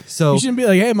 Exactly. So You shouldn't be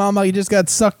like, hey, mama, you just got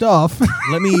sucked off.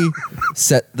 let me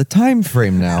set the time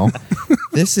frame now.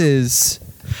 This is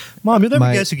Mom, you'll never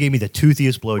My- guess who gave me the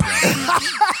toothiest blowjob.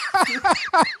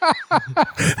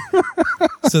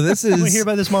 so this Want to is hear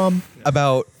about this, Mom?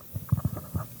 about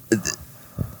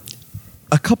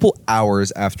a couple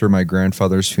hours after my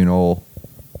grandfather's funeral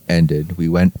ended. We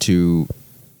went to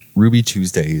Ruby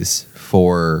Tuesdays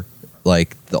for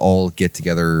like the all get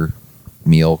together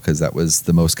meal because that was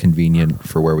the most convenient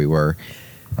for where we were.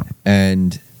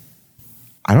 And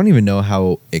I don't even know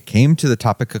how it came to the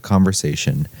topic of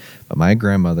conversation, but my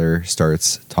grandmother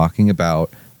starts talking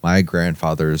about my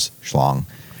grandfather's schlong.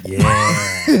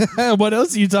 Yeah. What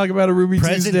else do you talk about a Ruby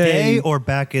Present Tuesday? day or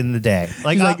back in the day?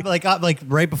 Like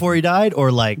right before he died,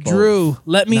 or like Drew,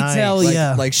 let me Nice. tell Like,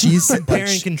 you. like she's compare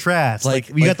like, and contrast. like-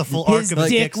 Like, you got like the full his arc of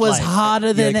his dick dick's was life.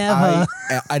 hotter than like,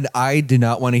 ever. I did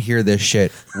not want to hear this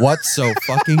shit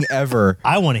fucking ever.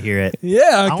 I want to hear it.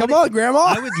 Yeah, I come wanna- on, Grandma.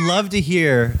 I would love to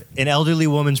hear an elderly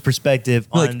woman's perspective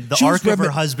Like, on the she was arc of her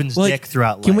remi- husband's like, dick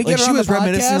throughout life. can we Like get her she on was the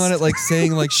reminiscing podcast? on it, like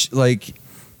saying like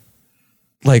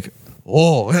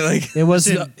oh like It was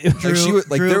Listen, like she was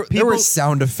like Drew, there were people-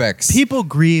 sound effects. People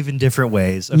grieve in different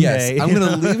ways. Okay? Yes, I'm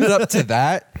gonna leave it up to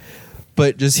that.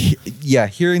 But just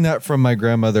hearing that from my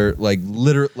grandmother, like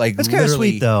literally, like That's kinda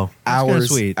literally sweet, though. That's kinda hours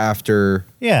sweet. after.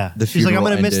 Yeah, The she's like, I'm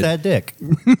funeral gonna miss ended. that dick.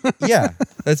 Yeah,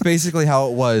 that's basically how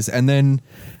it was. And then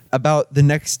about the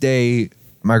next day,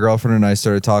 my girlfriend and I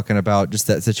started talking about just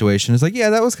that situation. It's like, yeah,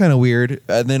 that was kind of weird.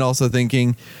 And then also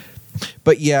thinking,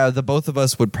 but yeah, the both of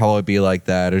us would probably be like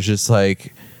that. It's just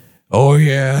like, oh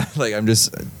yeah, like I'm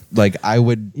just like I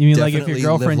would. You mean like if your definitely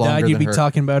girlfriend live died, longer you'd than be her.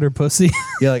 talking about her pussy?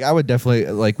 Yeah, like I would definitely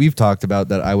like we've talked about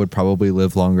that. I would probably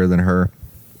live longer than her.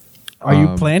 Are you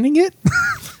planning it?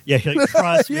 Yeah, you're like,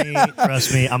 trust me,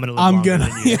 I'm gonna live I'm longer gonna-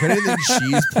 than you. If anything,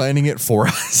 she's planning it for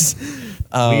us.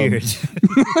 Weird.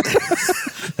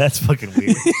 That's fucking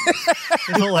weird.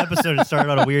 This whole episode started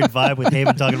on a weird vibe with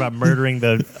Haven talking about murdering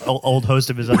the old host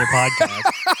of his other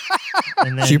podcast.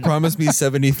 And then She promised me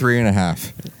 73 and a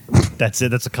half. that's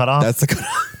it. That's a cutoff. That's the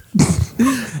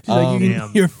She's like,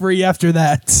 Damn. you're free after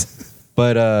that.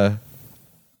 But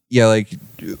yeah, like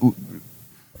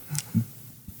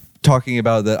talking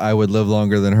about that I would live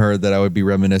longer than her, that I would be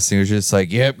reminiscing. It was just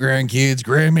like, yep, grandkids,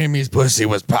 grandmammy's pussy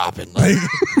was popping. Like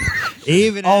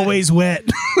even Always wet.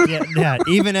 yeah,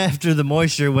 even after the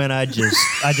moisture went, I just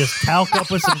talc up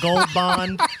with some Gold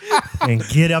Bond and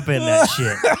get up in that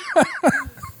shit.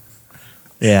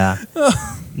 Yeah.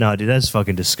 No, dude, that's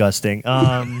fucking disgusting.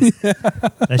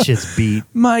 That shit's beat.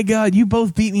 My God, you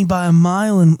both beat me by a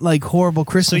mile in like horrible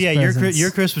So Christmas yeah, presents. your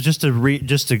Christmas to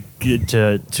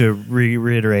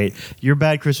reiterate, your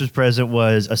bad Christmas present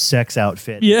was a sex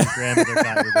outfit. Yeah. Your grandmother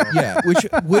got your girlfriend. yeah, which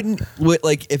would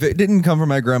like if it didn't come from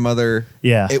my grandmother,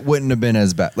 Yeah. it wouldn't have been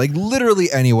as bad. Like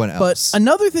literally anyone But else.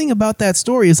 another thing about that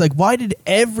story is like, why did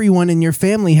everyone in your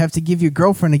family have to give your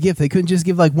girlfriend a gift? They couldn't just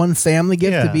give like one family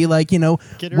gift Yeah. to be like, Get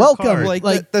her a welcome. card.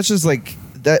 like that's just like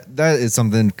that is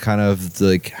something kind of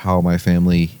like how my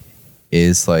family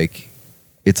is. Like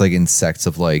it's like in sects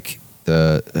of like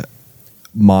the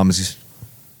mom's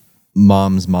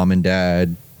mom and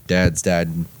dad's dad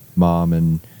and mom,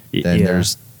 and then Yeah.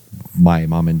 there's my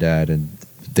mom and dad, and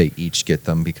they each get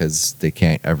them because they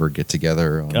can't ever get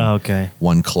together on Oh, okay.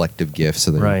 one collective gift.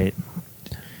 So they Right.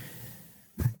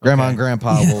 grandma Okay. and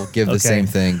grandpa will give the Okay. same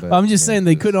thing. But I'm just yeah, saying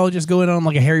they couldn't all just go in on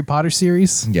like a Harry Potter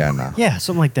series. Yeah, no. Yeah,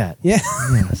 something like that. Yeah.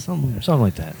 Yeah, something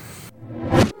like that.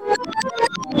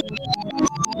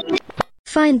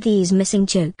 Find these missing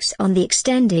jokes on the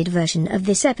extended version of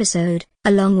this episode,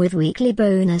 along with weekly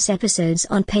bonus episodes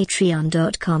on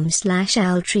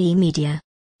patreon.com/owltreemedia.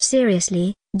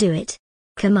 Seriously, do it.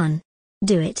 Come on.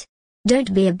 Do it.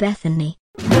 Don't be a Bethany.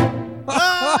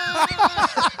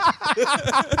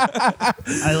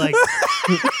 I like.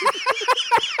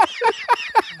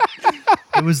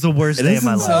 It was the worst It day of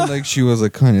my doesn't life. sound like she was a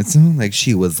cunt. It sounded like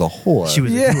she was a whore. She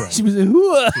was a Yeah, hooah. she was a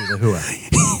hooah. She was a hooah.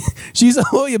 She's a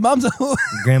hooah. Your mom's a hooah.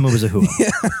 Grandma was a hooah.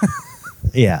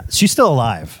 Yeah, she's still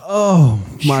alive. Oh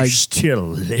my! She's still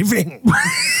living.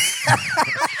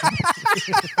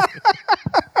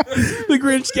 The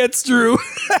Grinch gets Drew.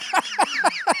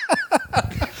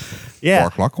 Yeah. 4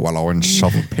 o'clock, wallow and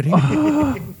shovel pity.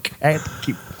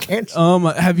 Can't.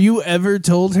 Have you ever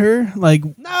told her like?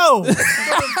 No. How the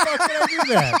fuck did I do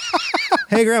that?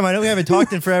 Hey, Grandma, I know we haven't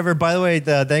talked in forever. By the way,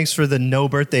 thanks for the no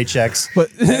birthday checks But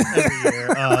every year.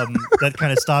 That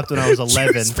kind of stopped when I was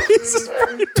 11.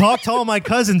 Talk to all my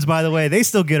cousins, by the way. They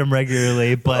still get them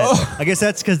regularly, but I guess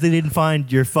that's because they didn't find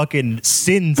your fucking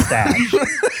sin stash.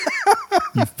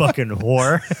 You fucking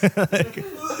whore.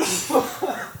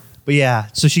 But yeah,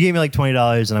 so she gave me like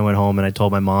 $20 and I went home and I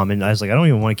told my mom and I was like, I don't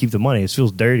even want to keep the money. It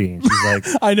feels dirty. And she's like,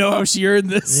 I know how she earned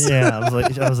this. yeah. I was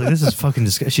like, this is fucking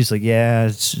disgusting. She's like,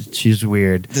 yeah, she's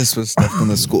weird. This was stuffed in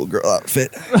the schoolgirl outfit.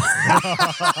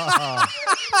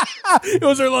 It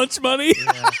was her lunch money.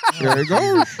 There you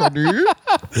go, Shuddy.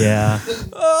 Yeah.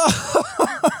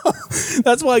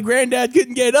 That's why Granddad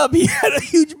couldn't get up. He had a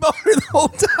huge boner the whole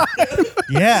time.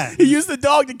 Yeah. He used the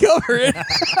dog to cover it.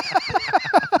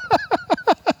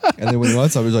 And then when he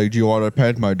wants, I was like, "Do you want to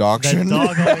pet my dog?"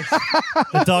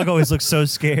 The dog always looks so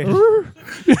scared.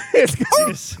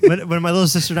 when my little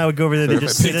sister and I would go over there,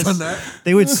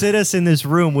 they would sit us in this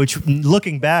room, which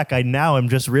looking back, I now am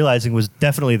just realizing was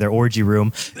definitely their orgy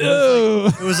room.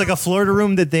 It was like a Florida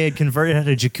room that they had converted had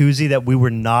a jacuzzi that we were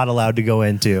not allowed to go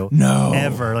into. No.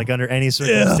 Ever, like under any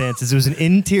circumstances. It was an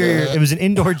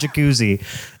indoor jacuzzi.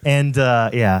 And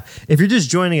if you're just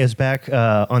joining us back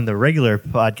on the regular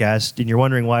podcast and you're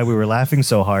wondering why we were laughing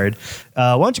so hard,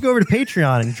 why don't you go over to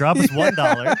Patreon and drop us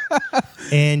 $1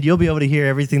 and you'll be able to hear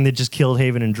everything that just killed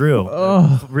Haven and Drew.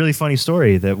 Really funny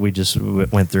story that we just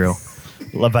went through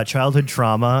about childhood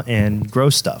trauma and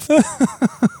gross stuff.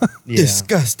 Yeah.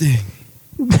 Disgusting.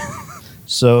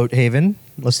 So, Haven,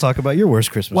 let's talk about your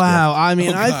worst Christmas Wow. gift. I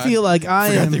mean, I feel like I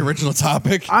Forgot am the original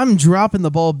topic. I'm dropping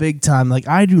the ball big time. Like,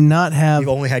 I do not have. You've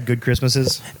only had good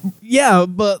Christmases? Yeah,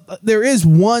 but there is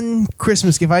one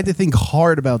Christmas gift. I had to think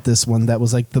hard about this one that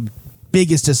was like the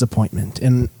biggest disappointment.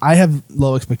 And I have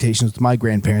low expectations with my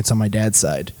grandparents on my dad's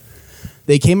side.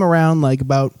 They came around like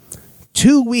about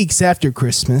 2 weeks after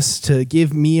Christmas to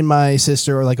give me and my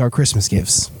sister like our Christmas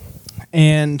gifts.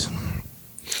 And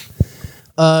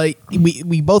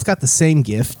we both got the same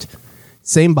gift,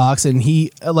 same box, and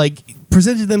he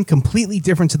presented them completely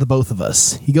different to the both of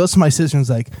us. He goes to my sister and is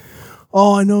like,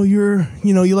 "Oh, I know you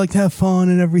like to have fun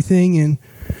and everything," and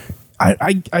I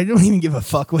don't even give a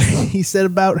fuck what he said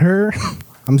about her.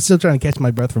 I'm still trying to catch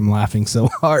my breath from laughing so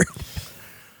hard.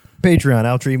 Patreon,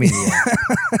 Outtree Media.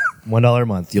 $1 a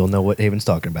month. You'll know what Haven's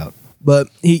talking about. But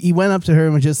he went up to her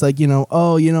and was just like, I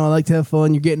like to have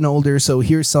fun. You're getting older, so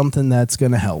here's something that's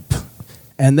going to help.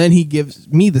 And then he gives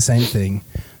me the same thing.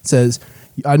 Says,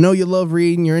 "I know you love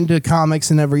reading. You're into comics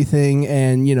and everything.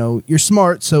 And, you're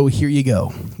smart, so here you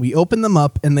go." We open them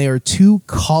up, and they are 2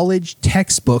 college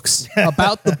textbooks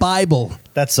about the Bible.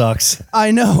 That sucks.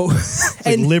 I know.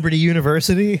 Like Liberty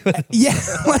University? Yeah,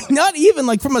 not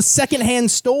even from a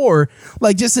secondhand store,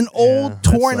 just an old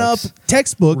torn up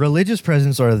textbook. Religious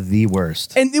presents are the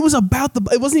worst. And it was about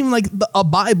it wasn't even a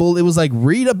Bible. It was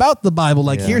read about the Bible.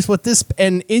 Here's what this,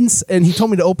 and he told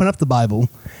me to open up the Bible.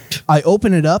 I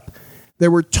open it up. There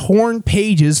were torn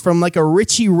pages from a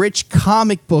Richie Rich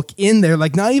comic book in there,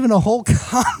 not even a whole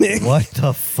comic. What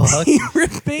the fuck? He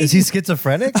ripped pages. Is he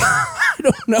schizophrenic? I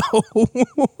don't know.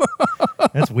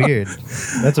 That's weird.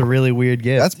 That's a really weird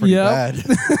gift. That's pretty Yep. bad.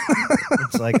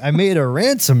 It's like, I made a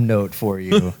ransom note for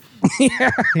you.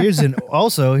 Here's an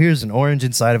orange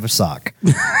inside of a sock.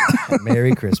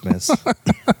 Merry Christmas.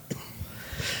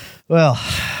 Well,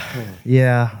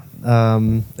 yeah.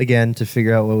 Again, to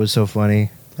figure out what was so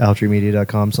funny,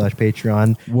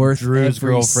 outremedia.com/Patreon. Worth Drew's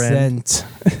every girlfriend. cent.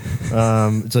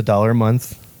 It's $1 a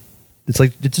month. It's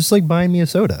just like buying me a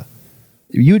soda.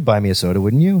 You would buy me a soda,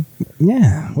 wouldn't you?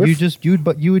 Yeah. You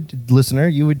would,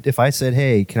 listener, if I said,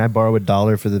 "Hey, can I borrow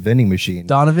 $1 for the vending machine?"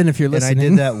 Donovan, if you're and listening. I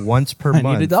did that once per I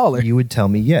month, need $1. you would tell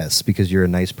me yes because you're a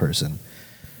nice person.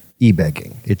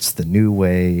 E-begging. It's the new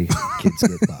way kids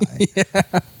get by.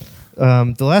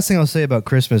 The last thing I'll say about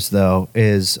Christmas, though,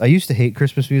 is I used to hate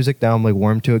Christmas music. Now I'm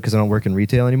warm to it because I don't work in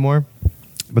retail anymore.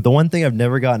 But the one thing I've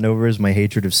never gotten over is my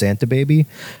hatred of Santa Baby.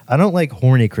 I don't like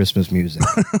horny Christmas music.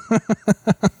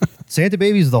 Santa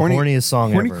Baby is the horniest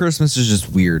song Horny ever. Christmas is just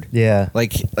weird. Yeah.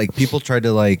 Like people tried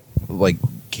to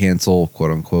cancel,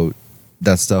 quote unquote,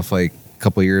 that stuff a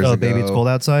couple years ago. Oh, Baby, It's Cold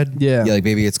Outside? Yeah. Yeah,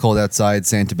 Baby, It's Cold Outside,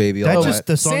 Santa Baby. That's all just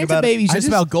the song Santa about Baby's just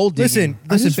about gold digging.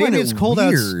 Listen, just find Baby, it It's Cold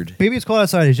weird. Baby, It's Cold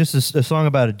Outside is just a song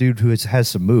about a dude who has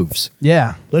some moves.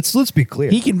 Yeah. Let's be clear.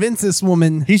 He convinced this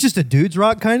woman. He's just a dude's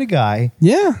rock kind of guy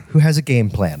Yeah. who has a game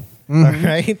plan. All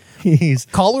right? He's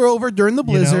Call her over during the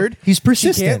blizzard. he's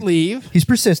persistent. She can't leave. He's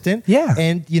persistent. Yeah.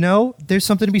 And there's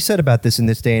something to be said about this in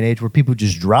this day and age where people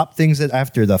just drop things that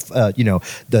after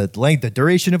the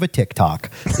duration of a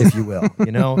TikTok, if you will.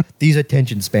 These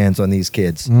attention spans on these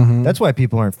kids. That's why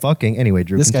people aren't fucking. Anyway,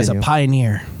 Drew, This guy's a continue.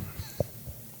 pioneer.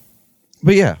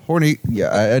 But yeah, horny.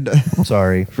 Yeah,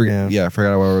 Sorry. I forgot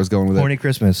where I was going with Horny it.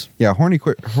 Christmas. Yeah, horny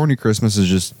Christmas is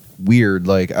just weird.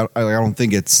 I don't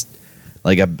think it's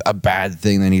a bad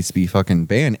thing that needs to be fucking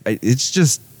banned. It's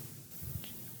just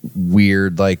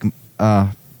weird.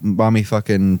 Mommy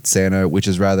fucking Santa, which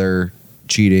is rather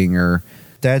cheating or.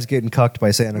 Dad's getting cucked by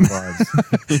Santa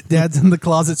Claus. Dad's in the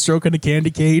closet stroking a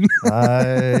candy cane.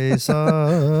 I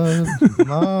saw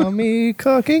Mommy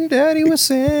cucking Daddy with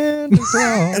Santa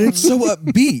Claus. And it's so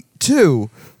upbeat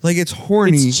too. It's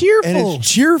horny. It's cheerful. And it's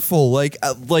cheerful.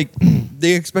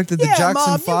 They expected the Yeah, Jackson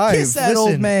Mom, you 5. kiss that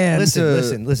old man.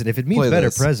 Listen. If it means play better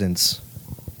this. presents,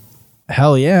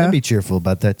 Hell yeah. I'd be cheerful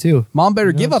about that too. Mom better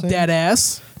You know give what up I'm saying? that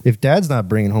ass. If Dad's not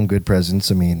bringing home good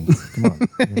presents, I mean, come on. You know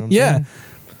what I'm Yeah. saying?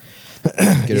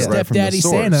 Get it right from the Stepdaddy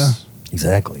source. Santa.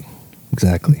 Exactly.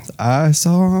 I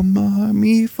saw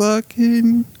mommy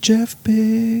fucking Jeff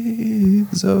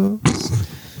Bezos.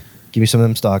 Give me some of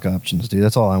them stock options, dude.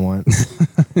 That's all I want.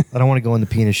 I don't want to go in the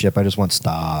penis ship. I just want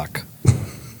stock.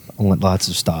 I want lots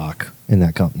of stock in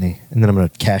that company. And then I'm going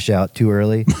to cash out too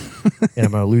early. And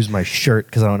I'm going to lose my shirt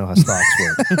because I don't know how stocks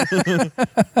work.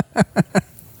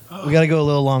 We got to go a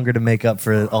little longer to make up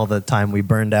for all the time we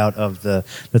burned out of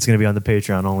that's going to be on the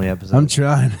Patreon only episode. I'm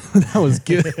trying. That was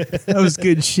good. That was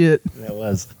good shit. That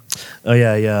was. Oh,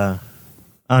 yeah.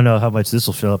 I don't know how much this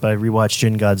will fill up. I rewatched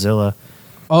Shin Godzilla.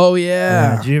 Oh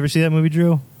yeah. Did you ever see that movie,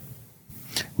 Drew?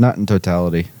 Not in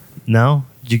totality. No?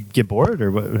 Did you get bored or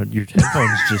what? Your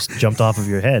headphones just jumped off of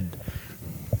your head.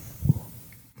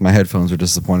 My headphones are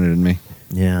disappointed in me.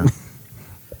 Yeah.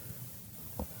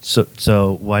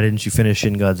 So why didn't you finish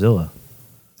Shin Godzilla?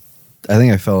 I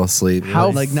think I fell asleep.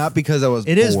 How like not because I was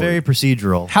It is bored. very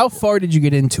procedural. How far did you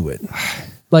get into it?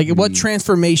 Like, what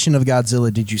transformation of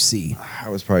Godzilla did you see? I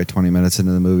was probably 20 minutes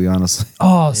into the movie, honestly.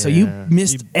 Oh, so you Yeah.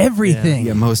 missed everything.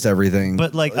 Yeah, most everything.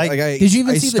 But, like, Did you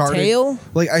even see the tail?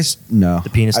 Like no, The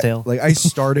penis tail? I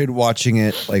started watching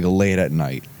it like late at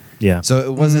night, Yeah. so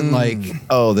it wasn't like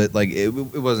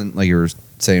it wasn't like you were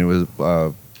saying. It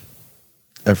was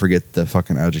I forget the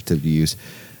fucking adjective to use.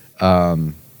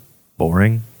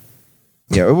 Boring.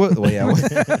 Yeah, it was. Well, yeah,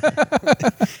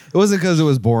 it wasn't because it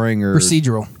was boring or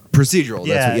Procedural. procedural.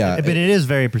 Yeah, That's what, yeah. but it is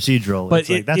very procedural. But it's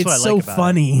like, that's it's what I so like about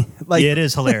funny. it. Like, Yeah, it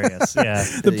is hilarious. Yeah.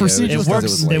 the Yeah, procedural It just stuff works.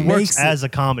 was like- It works makes as a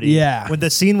comedy. Yeah. With the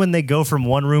scene when they go from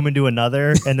one room into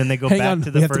another, and then they go Hang back on, to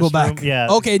we the have first to go back. room. Yeah.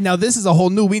 Okay, now this is a whole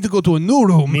new. We need to go to a new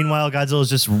room. Meanwhile, Godzilla's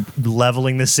just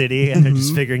leveling the city, and they're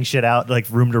just figuring shit out like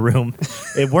room to room.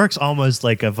 It works almost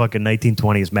like a fucking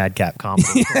 1920s madcap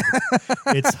comedy.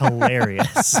 It's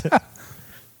hilarious.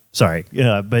 Sorry.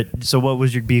 Yeah, but so what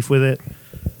was your beef with it?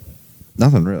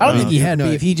 Nothing really. I don't think he had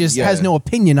beef. He just has no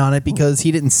opinion on it because he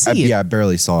didn't see it. Yeah, I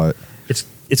barely saw it.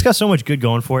 It's got so much good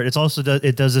going for it. It's also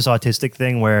it does this autistic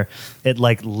thing where it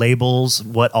like labels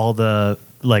what all the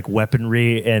like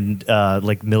weaponry and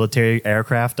like military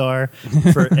aircraft are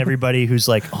for everybody who's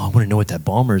like, oh, I want to know what that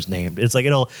bomber is named. It's like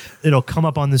it'll come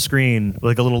up on the screen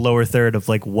like a little lower third of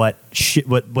like what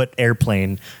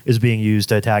airplane is being used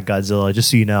to attack Godzilla,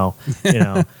 just so you know.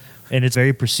 And it's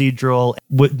very procedural,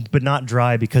 but not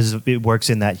dry because it works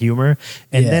in that humor.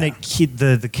 And then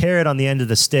the carrot on the end of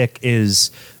the stick is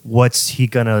what's he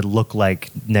gonna look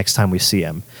like next time we see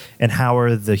him, and how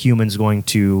are the humans going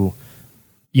to,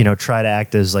 try to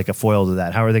act as like a foil to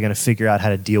that? How are they going to figure out how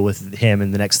to deal with him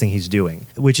and the next thing he's doing?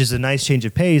 Which is a nice change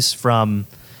of pace from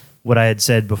what I had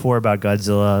said before about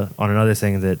Godzilla on another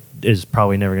thing that is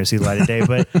probably never going to see the light of day.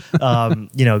 But,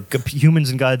 humans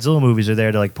in Godzilla movies are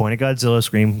there to like point at Godzilla,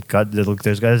 scream, God, look,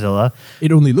 there's Godzilla.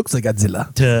 It only looks like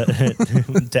Godzilla.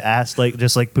 To ask, like,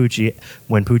 just like Poochie,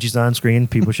 when Poochie's not on screen,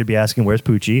 people should be asking, where's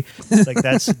Poochie? Like,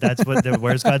 that's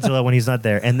where's Godzilla when he's not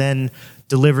there? And then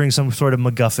delivering some sort of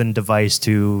MacGuffin device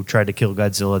to try to kill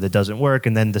Godzilla that doesn't work,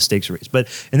 and then the stakes are raised. But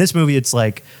in this movie, it's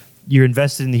like you're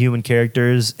invested in the human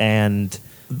characters, and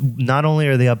not only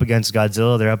are they up against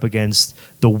Godzilla, they're up against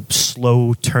the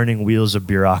slow turning wheels of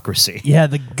bureaucracy. Yeah,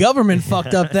 the government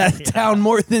fucked up that town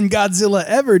more than Godzilla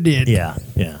ever did. Yeah.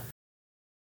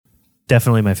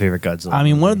 Definitely my favorite Godzilla. I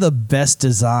mean, one of the best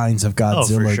designs of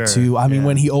Godzilla, sure. too. I mean, Yeah.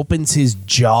 when he opens his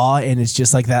jaw and it's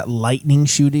just like that lightning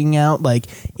shooting out, like,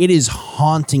 it is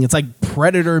haunting. It's like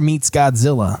Predator meets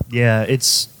Godzilla. Yeah,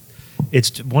 it's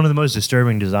one of the most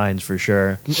disturbing designs for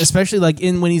sure. Especially like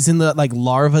when he's in the like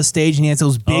larva stage and he has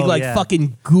those big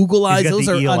fucking Google eyes. got Those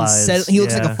the are eel eyes. unsettling. He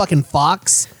looks like Yeah. a fucking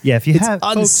fox. Yeah, if you It's have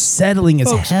unsettling as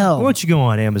folks, hell. why don't you go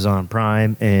on Amazon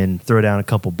Prime and throw down a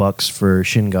couple bucks for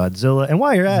Shin Godzilla? And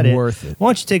while you're at it, Worth it. why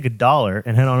don't you take $1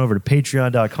 and head on over to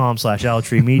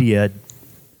patreon.com/OwlTreeMedia.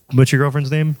 What's your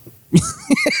girlfriend's name?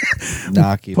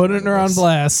 Nah, keep Putting her on this.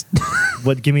 blast.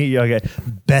 What? Give me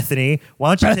Bethany.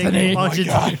 Why don't you Bethany. take? Why don't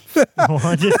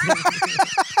you,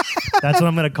 that's what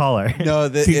I'm gonna call her. No,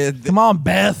 Come on,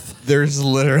 Beth. there's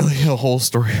literally a whole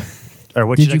story. Or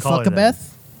what Did should I you call fuck her a then?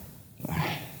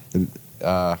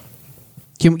 Beth?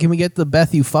 Can we get the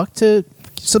Beth you fucked to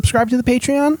subscribe to the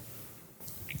Patreon?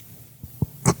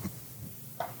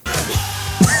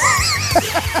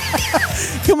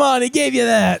 Come on, he gave you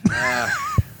that.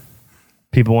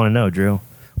 People want to know, Drew.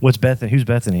 What's Bethany? Who's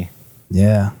Bethany?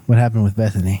 Yeah, what happened with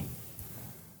Bethany?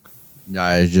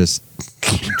 Nah, it's just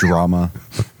drama.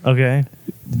 Okay.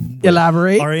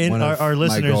 Elaborate. Our my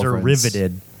listeners are girlfriends.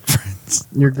 riveted.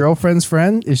 Your girlfriend's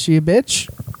friend, is she a bitch?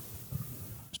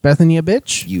 Is Bethany a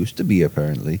bitch? Used to be,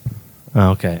 apparently.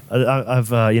 Oh, okay.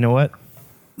 I've you know what?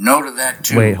 No to that,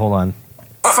 too. Wait, hold on.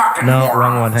 Fucking No, morons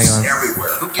wrong one. Hang on. Everywhere.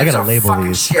 Who I gives gotta a label fucking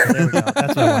these. shit? There we go.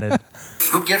 That's what I wanted.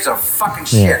 Who gives a fucking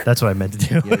Yeah, shit? that's what I meant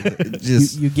to do.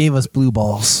 Just You gave us blue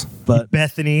balls, but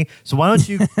Bethany. So why don't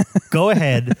you go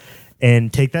ahead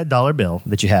and take that dollar bill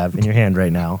that you have in your hand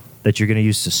right now that you're going to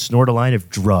use to snort a line of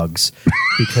drugs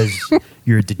because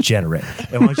you're a degenerate.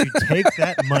 And why don't you take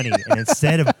that money and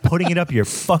instead of putting it up your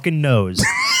fucking nose,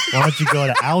 why don't you go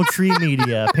to Owltree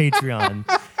Media Patreon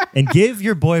and give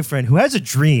your boyfriend who has a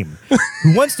dream,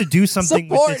 who wants to do something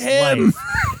Support with his him. life.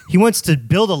 He wants to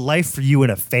build a life for you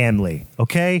and a family,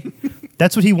 okay?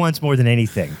 That's what he wants more than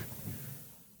anything.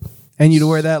 and you to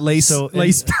wear that lace So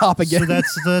top again.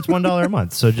 So that's $1 a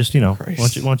month. So just why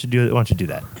don't you do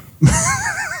that?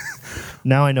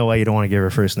 Now I know why you don't want to give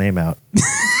her first name out.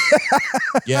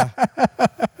 yeah.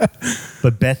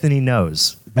 But Bethany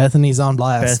knows. Bethany's on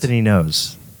blast. Bethany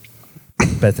knows.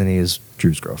 Bethany is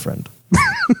Drew's girlfriend.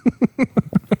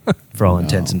 For all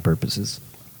intents and purposes.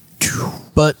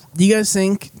 But do you guys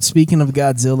think, speaking of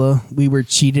Godzilla, we were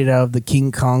cheated out of the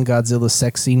King Kong Godzilla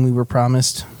sex scene we were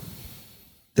promised?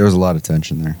 There was a lot of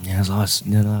tension there. Yeah,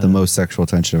 The most sexual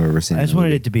tension I've ever seen. I just in a wanted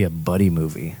movie. it to be a buddy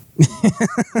movie.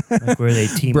 Like where they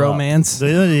team Bromance. up.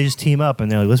 They just team up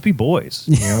and they're like, let's be boys.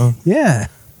 You know? Yeah.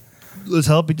 Let's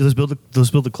build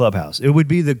the clubhouse. It would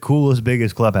be the coolest,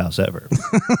 biggest clubhouse ever.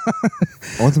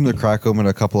 I want them to crack open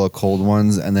a couple of cold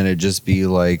ones, and then it just be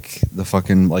like the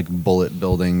fucking like bullet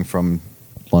building from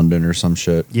London or some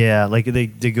shit. Yeah, like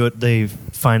they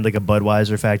find like a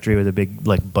Budweiser factory with a big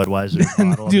like Budweiser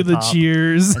bottle Do at the top,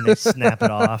 cheers. and they snap it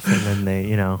off, and then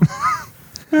they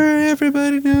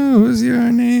Everybody knows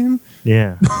your name.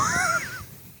 yeah.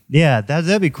 Yeah,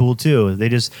 that'd be cool too.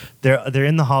 They're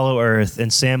in the Hollow Earth,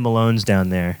 and Sam Malone's down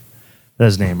there.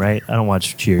 That's his name, right? I don't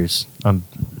watch Cheers. I'm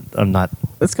not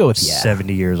Let's go with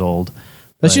 70 years old.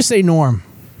 Let's just say Norm.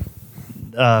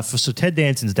 So Ted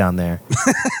Danson's down there,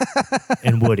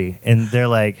 and Woody, and they're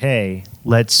like, "Hey,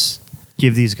 let's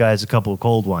give these guys a couple of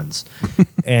cold ones."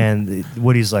 And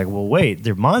Woody's like, "Well, wait,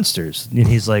 they're monsters." And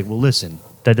he's like, "Well, listen,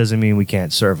 that doesn't mean we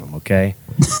can't serve them, okay?"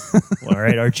 All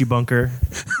right, Archie Bunker.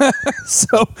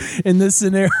 So in this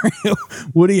scenario,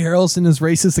 Woody Harrelson is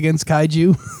racist against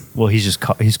kaiju. Well, he's just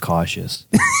he's cautious.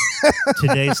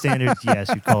 Today's standards, yes,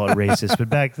 you'd call it racist, but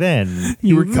back then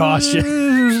You were cautious.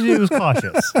 He was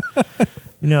cautious.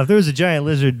 You know, if there was a giant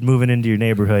lizard moving into your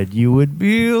neighborhood, you would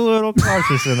be a little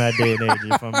cautious in that day and age,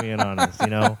 if I'm being honest.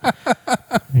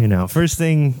 You know, first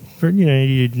thing,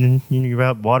 you're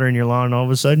out watering your lawn, and all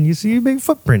of a sudden you see a big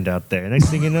footprint out there. Next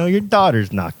thing you know, your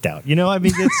daughter's knocked out. You know, I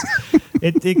mean,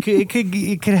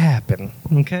 it could happen.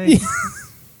 Okay.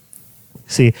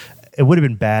 See, it would have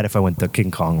been bad if I went the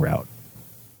King Kong route.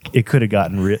 It could have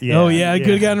gotten real. Yeah, it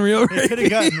could have gotten real. It could have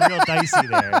gotten real dicey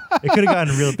there. It could have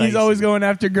gotten real dicey. He's always going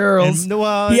after girls. And,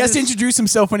 well, he has to introduce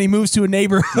himself when he moves to a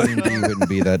neighborhood. D&D wouldn't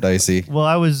be that dicey. Well,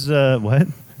 I was what?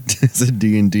 The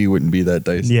D&D wouldn't be that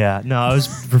dicey. Yeah, no, I was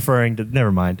referring to.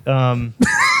 Never mind.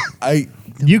 I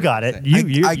You got it.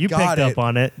 You I picked got it. up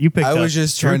on it. You picked. I up. was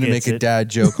just Drew trying to gets make a it. dad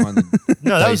joke on the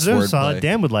No, that was dice solid. wordplay.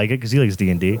 Dan would like it because he likes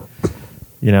D&D.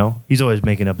 You know, he's always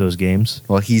making up those games.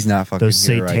 Well, he's not fucking Those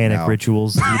here satanic right now.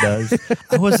 rituals that he does.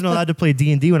 I wasn't allowed to play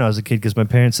D&D when I was a kid because my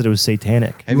parents said it was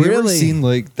satanic. Have you ever Really? seen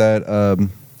like that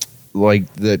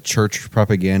like the church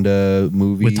propaganda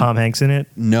movie With Tom Hanks in it?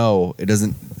 No, it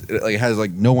doesn't. It has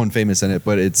like no one famous in it,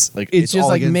 but it's like It's just all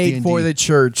like against made D&D. for the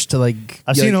church to like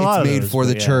I've seen a lot It's of made those, for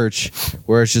the but yeah. church,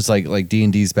 where it's just like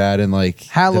D&D's bad and like that it's,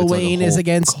 like, a Halloween is whole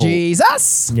against cult.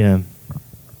 Jesus. Yeah,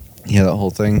 Yeah, that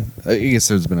whole thing. I guess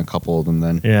there's been a couple of them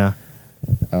then. yeah.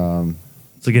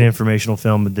 It's like an informational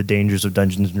film with the dangers of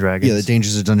Dungeons and Dragons. Yeah, the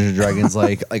dangers of Dungeons and Dragons.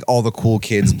 like all the cool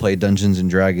kids play Dungeons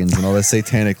and Dragons, and all the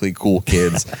satanically cool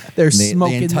kids. They're And they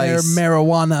smoking their entice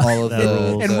marijuana all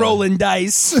of and the rolling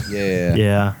dice. Yeah,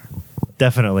 Yeah,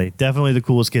 definitely the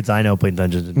coolest kids I know playing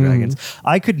Dungeons and Dragons.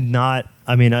 I could not.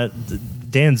 I mean,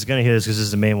 Dan's gonna hear this because this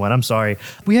is the main one. I'm sorry.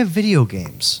 We have video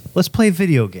games. Let's play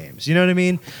video games. You know what I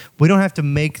mean? We don't have to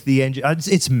make the engine.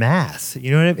 It's math.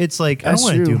 You know what I mean? It's like I don't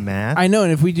want to do math. I know,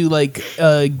 and if we do like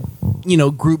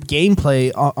group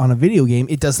gameplay on a video game,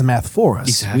 it does the math for us.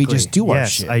 Exactly. We just do our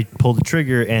Yes, shit. I pull the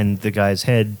trigger and the guy's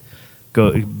head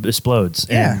explodes.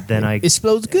 Yeah, and then I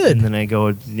explodes good. And then I go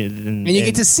and you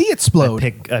get to see it explode.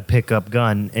 I pick up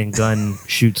gun, and gun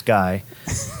shoots guy,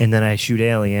 and then I shoot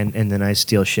alien, and then I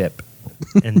steal ship,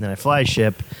 and then I fly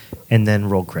ship, and then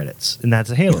roll credits, and that's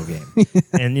a Halo game.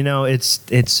 And you know, it's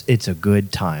a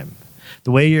good time.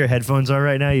 The way your headphones are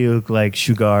right now, you look like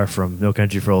Sugar from No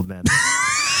Country for Old Men.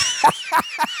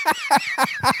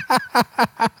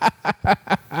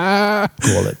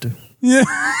 Call it. Yeah.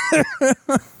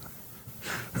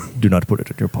 Do not put it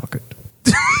in your pocket.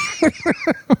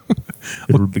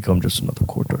 It'll become just another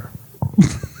quarter.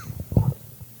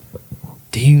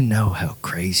 Do you know how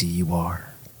crazy you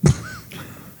are?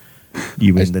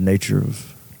 You mean the nature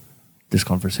of this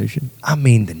conversation? I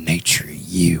mean the nature of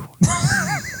you.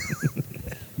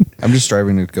 I'm just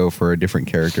striving to go for a different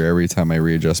character every time I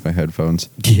readjust my headphones.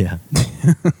 Yeah.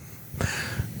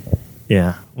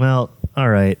 Yeah. Well, all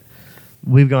right.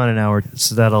 We've gone an hour,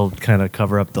 so that'll kind of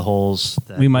cover up the holes.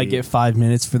 That We might get 5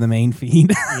 minutes for the main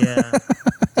feed. Yeah.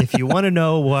 If you want to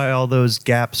know why all those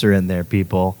gaps are in there,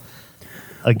 people,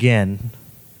 again,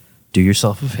 do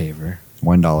yourself a favor.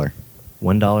 $1.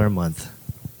 $1 a month.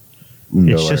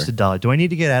 It's just $1. Do I need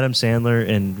to get Adam Sandler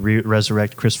and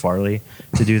resurrect Chris Farley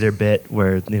to do their bit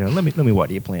where, you know, let me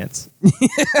water your plants?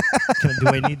 Do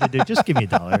I need to do? Just give me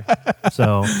 $1.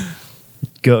 So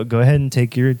go ahead and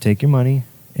take your money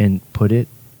and put it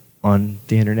on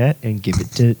the internet and give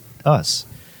it to us,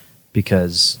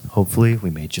 because hopefully we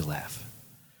made you laugh.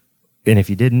 And if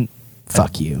you didn't,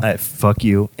 Fuck you. Fuck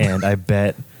you. And I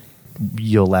bet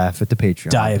you'll laugh at the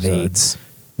Patreon. Die of episode. AIDS.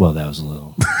 Well, that was a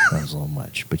little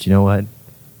much. But you know what?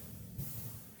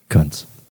 Cunts.